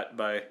cheap shot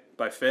by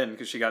Finn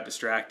because she got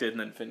distracted, and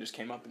then Finn just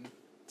came up and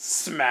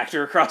smacked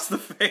her across the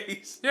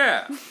face.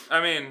 Yeah,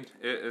 I mean,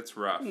 it's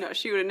rough. No,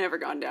 she would have never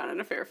gone down in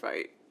a fair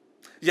fight.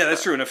 Yeah,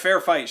 that's true. In a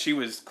fair fight, she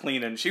was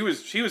cleaning. She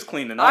was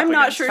cleaning up. I'm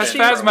not against sure Has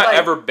Finn. Phasma like-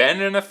 ever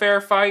been in a fair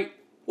fight?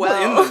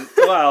 Well,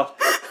 Well,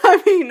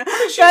 I mean,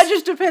 that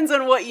just depends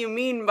on what you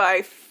mean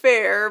by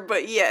fair,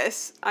 but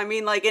yes. I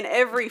mean, like, in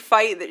every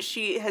fight that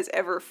she has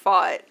ever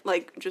fought,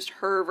 like, just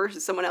her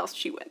versus someone else,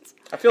 she wins.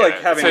 I feel like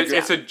having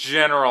it's a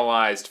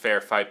generalized fair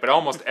fight, but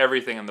almost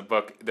everything in the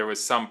book, there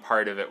was some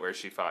part of it where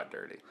she fought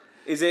dirty.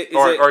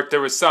 Or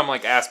there was some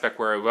like aspect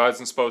where it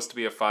wasn't supposed to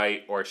be a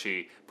fight, or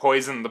she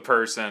poisoned the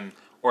person,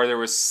 or there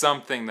was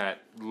something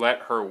that let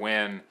her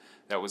win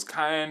that was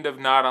kind of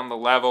not on the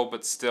level,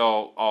 but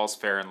still all's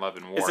fair in love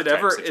and war. Is it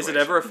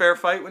ever a fair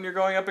fight when you're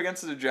going up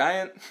against a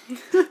giant?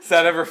 Is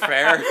that ever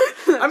fair?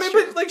 I mean,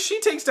 but like she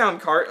takes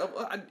down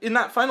in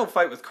that final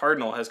fight with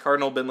Cardinal. Has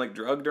Cardinal been like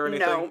drugged or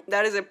anything? No,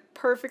 that is a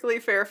perfectly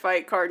fair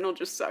fight. Cardinal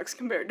just sucks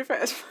compared to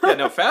Phasma. Yeah,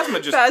 no,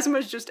 Phasma just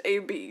Phasma's just a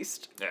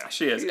beast. Yeah,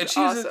 she is, She's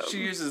and awesome. she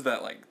uses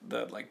that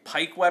the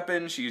pike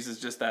weapon. She uses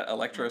just that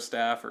electro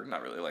staff, or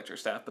not really electro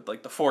staff, but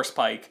like the force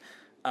pike.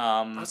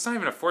 It's not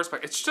even a force pike.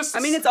 It's just. I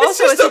mean, it's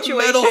also just a situation.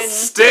 metal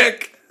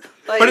stick.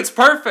 Like, But it's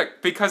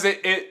perfect because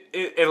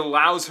it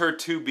allows her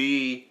to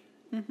be.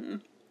 Mm-hmm.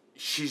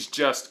 She's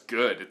just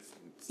good. It's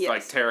Yes.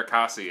 like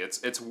Terakasi.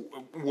 It's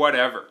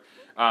whatever.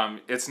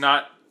 It's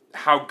not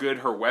how good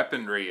her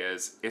weaponry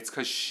is. It's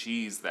because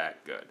she's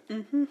that good.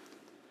 Mm-hmm.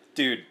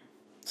 Dude,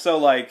 so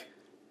like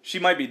she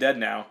might be dead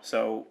now,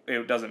 so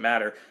it doesn't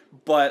matter.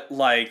 But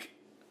like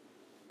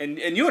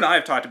And you and I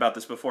have talked about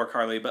this before,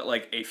 Carly, but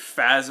like a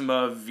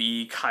Phasma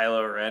v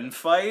Kylo Ren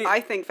fight. I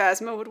think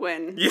Phasma would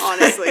win, You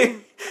honestly.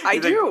 think- I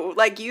you think- do.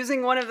 Like,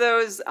 using one of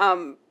those,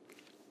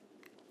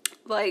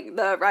 like,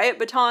 the riot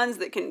batons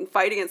that can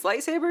fight against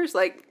lightsabers,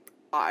 like,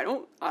 I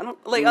don't,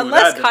 like, Ooh,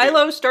 unless that'd be-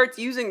 Kylo starts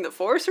using the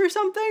Force or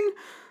something,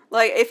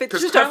 like, if it's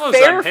 'Cause just Kylo's a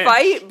fair unhinged.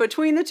 fight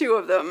between the two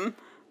of them,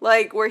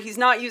 like, where he's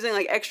not using,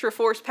 like, extra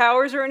Force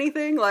powers or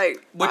anything,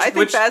 like, I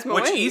think Phasma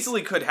which wins.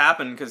 easily could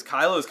happen because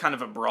Kylo's kind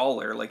of a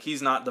brawler. Like,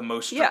 he's not the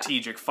most Yeah.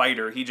 strategic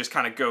fighter. He just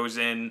kind of goes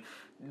in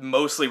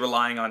mostly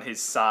relying on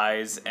his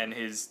size and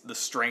the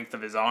strength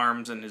of his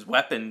arms and his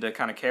weapon to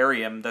kind of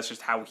carry him. That's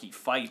just how he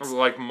fights.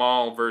 Like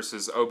Maul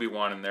versus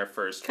Obi-Wan in their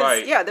first 'Cause,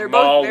 fight. yeah, they're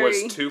Maul both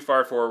very- was too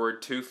far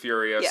forward, too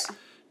furious, Yeah.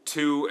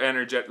 too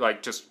energetic,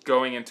 like just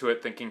going into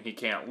it thinking he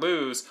can't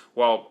lose,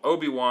 while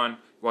Obi-Wan,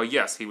 well,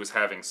 yes, he was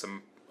having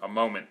a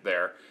moment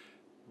there,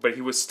 but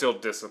he was still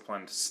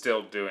disciplined,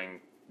 still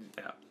doing,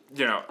 Yeah.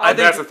 you know, I think-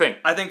 that's the thing.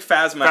 I think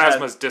Phasma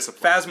Phasma's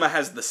disciplined. Phasma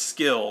has the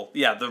skill,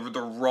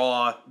 the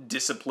raw,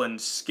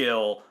 disciplined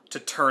skill to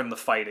turn the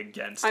fight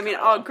against. I mean, Kylo.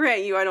 I'll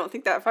grant you, I don't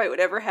think that fight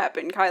would ever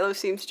happen. Kylo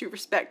seems to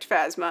respect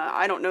Phasma.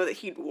 I don't know that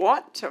he'd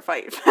want to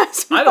fight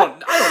Phasma. I don't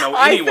know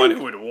I anyone think,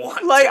 who would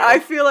want like, to. I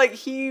feel like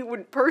he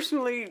would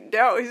personally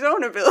doubt his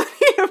own ability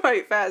to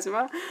fight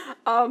Phasma.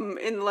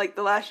 In like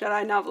the Last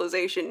Jedi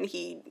novelization,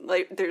 he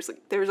like there's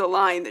a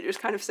line that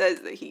just kind of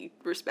says that he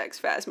respects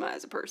Phasma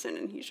as a person,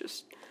 and he's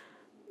just,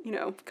 you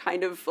know,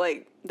 kind of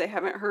like they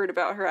haven't heard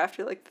about her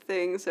after like the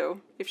thing. So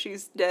if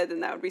she's dead, then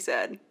that would be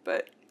sad.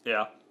 But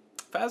Yeah.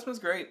 Phasma's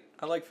great.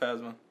 I like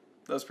Phasma.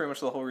 That was pretty much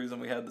the whole reason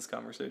we had this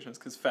conversation, is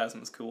because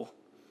Phasma's cool.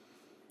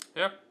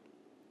 Yep.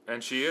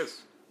 And she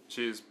is.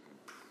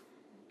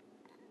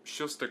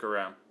 She'll stick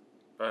around.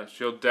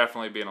 She'll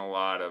definitely be in a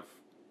lot of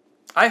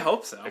I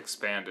hope so.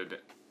 expanded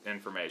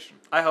information.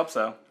 I hope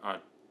so.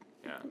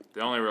 Yeah.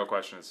 The only real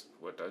question is,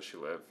 what does she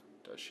live?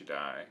 Does she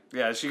die?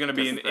 Yeah, is she going to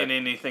be in Because that-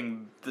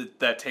 anything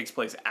that takes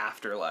place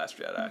after Last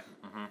Jedi?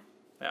 Mm-hmm.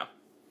 Yeah.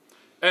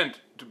 And,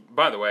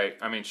 by the way,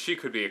 I mean, she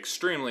could be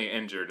extremely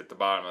injured at the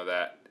bottom of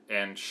that,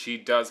 and she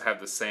does have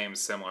the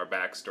similar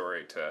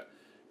backstory to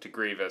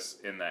Grievous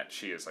in that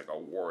she is like a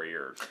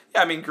warrior.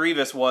 Yeah, I mean,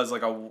 Grievous was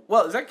like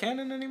well, is that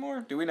canon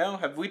anymore? Do we know?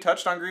 Have we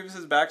touched on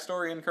Grievous's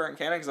backstory in current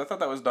canon? Because I thought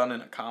that was done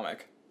in a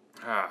comic.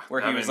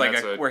 Where he was like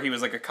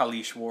a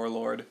Kaleesh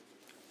warlord.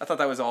 I thought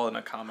that was all in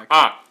a comic.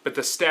 But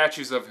the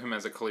statues of him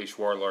as a Kaleesh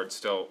warlord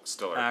still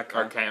are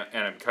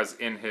canon, because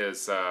in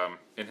his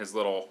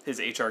little...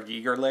 His H.R.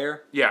 Giger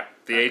lair? Yeah,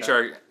 the Okay.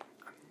 H.R... Did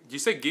you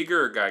say Giger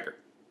or Geiger?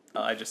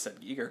 I just said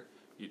Giger.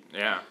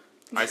 Yeah,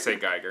 I say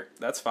Geiger.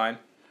 That's fine.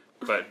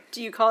 But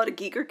do you call it a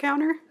Giger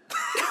counter?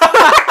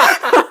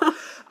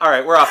 All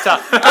right, we're off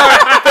topic. All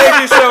right,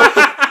 thank you so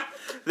much.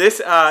 This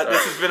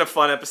has been a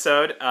fun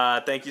episode.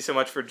 Thank you so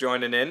much for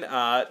joining in.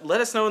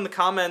 Let us know in the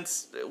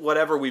comments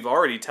whatever we've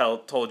already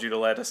told you to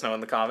let us know in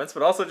the comments,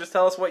 but also just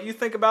tell us what you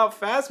think about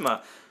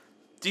Phasma.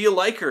 Do you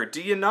like her?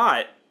 Do you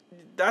not?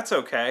 That's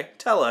okay.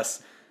 Tell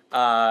us.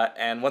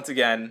 And once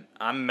again,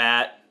 I'm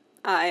Matt.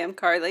 I am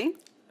Carly.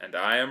 And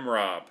I am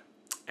Rob.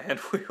 And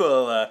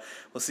we'll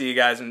see you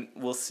guys, and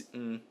we'll see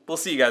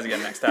you guys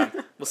again next time.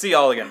 We'll see you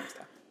all again next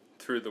time.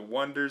 Through the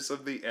wonders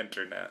of the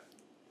internet.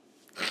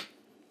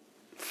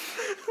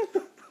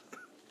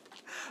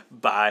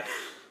 Bye.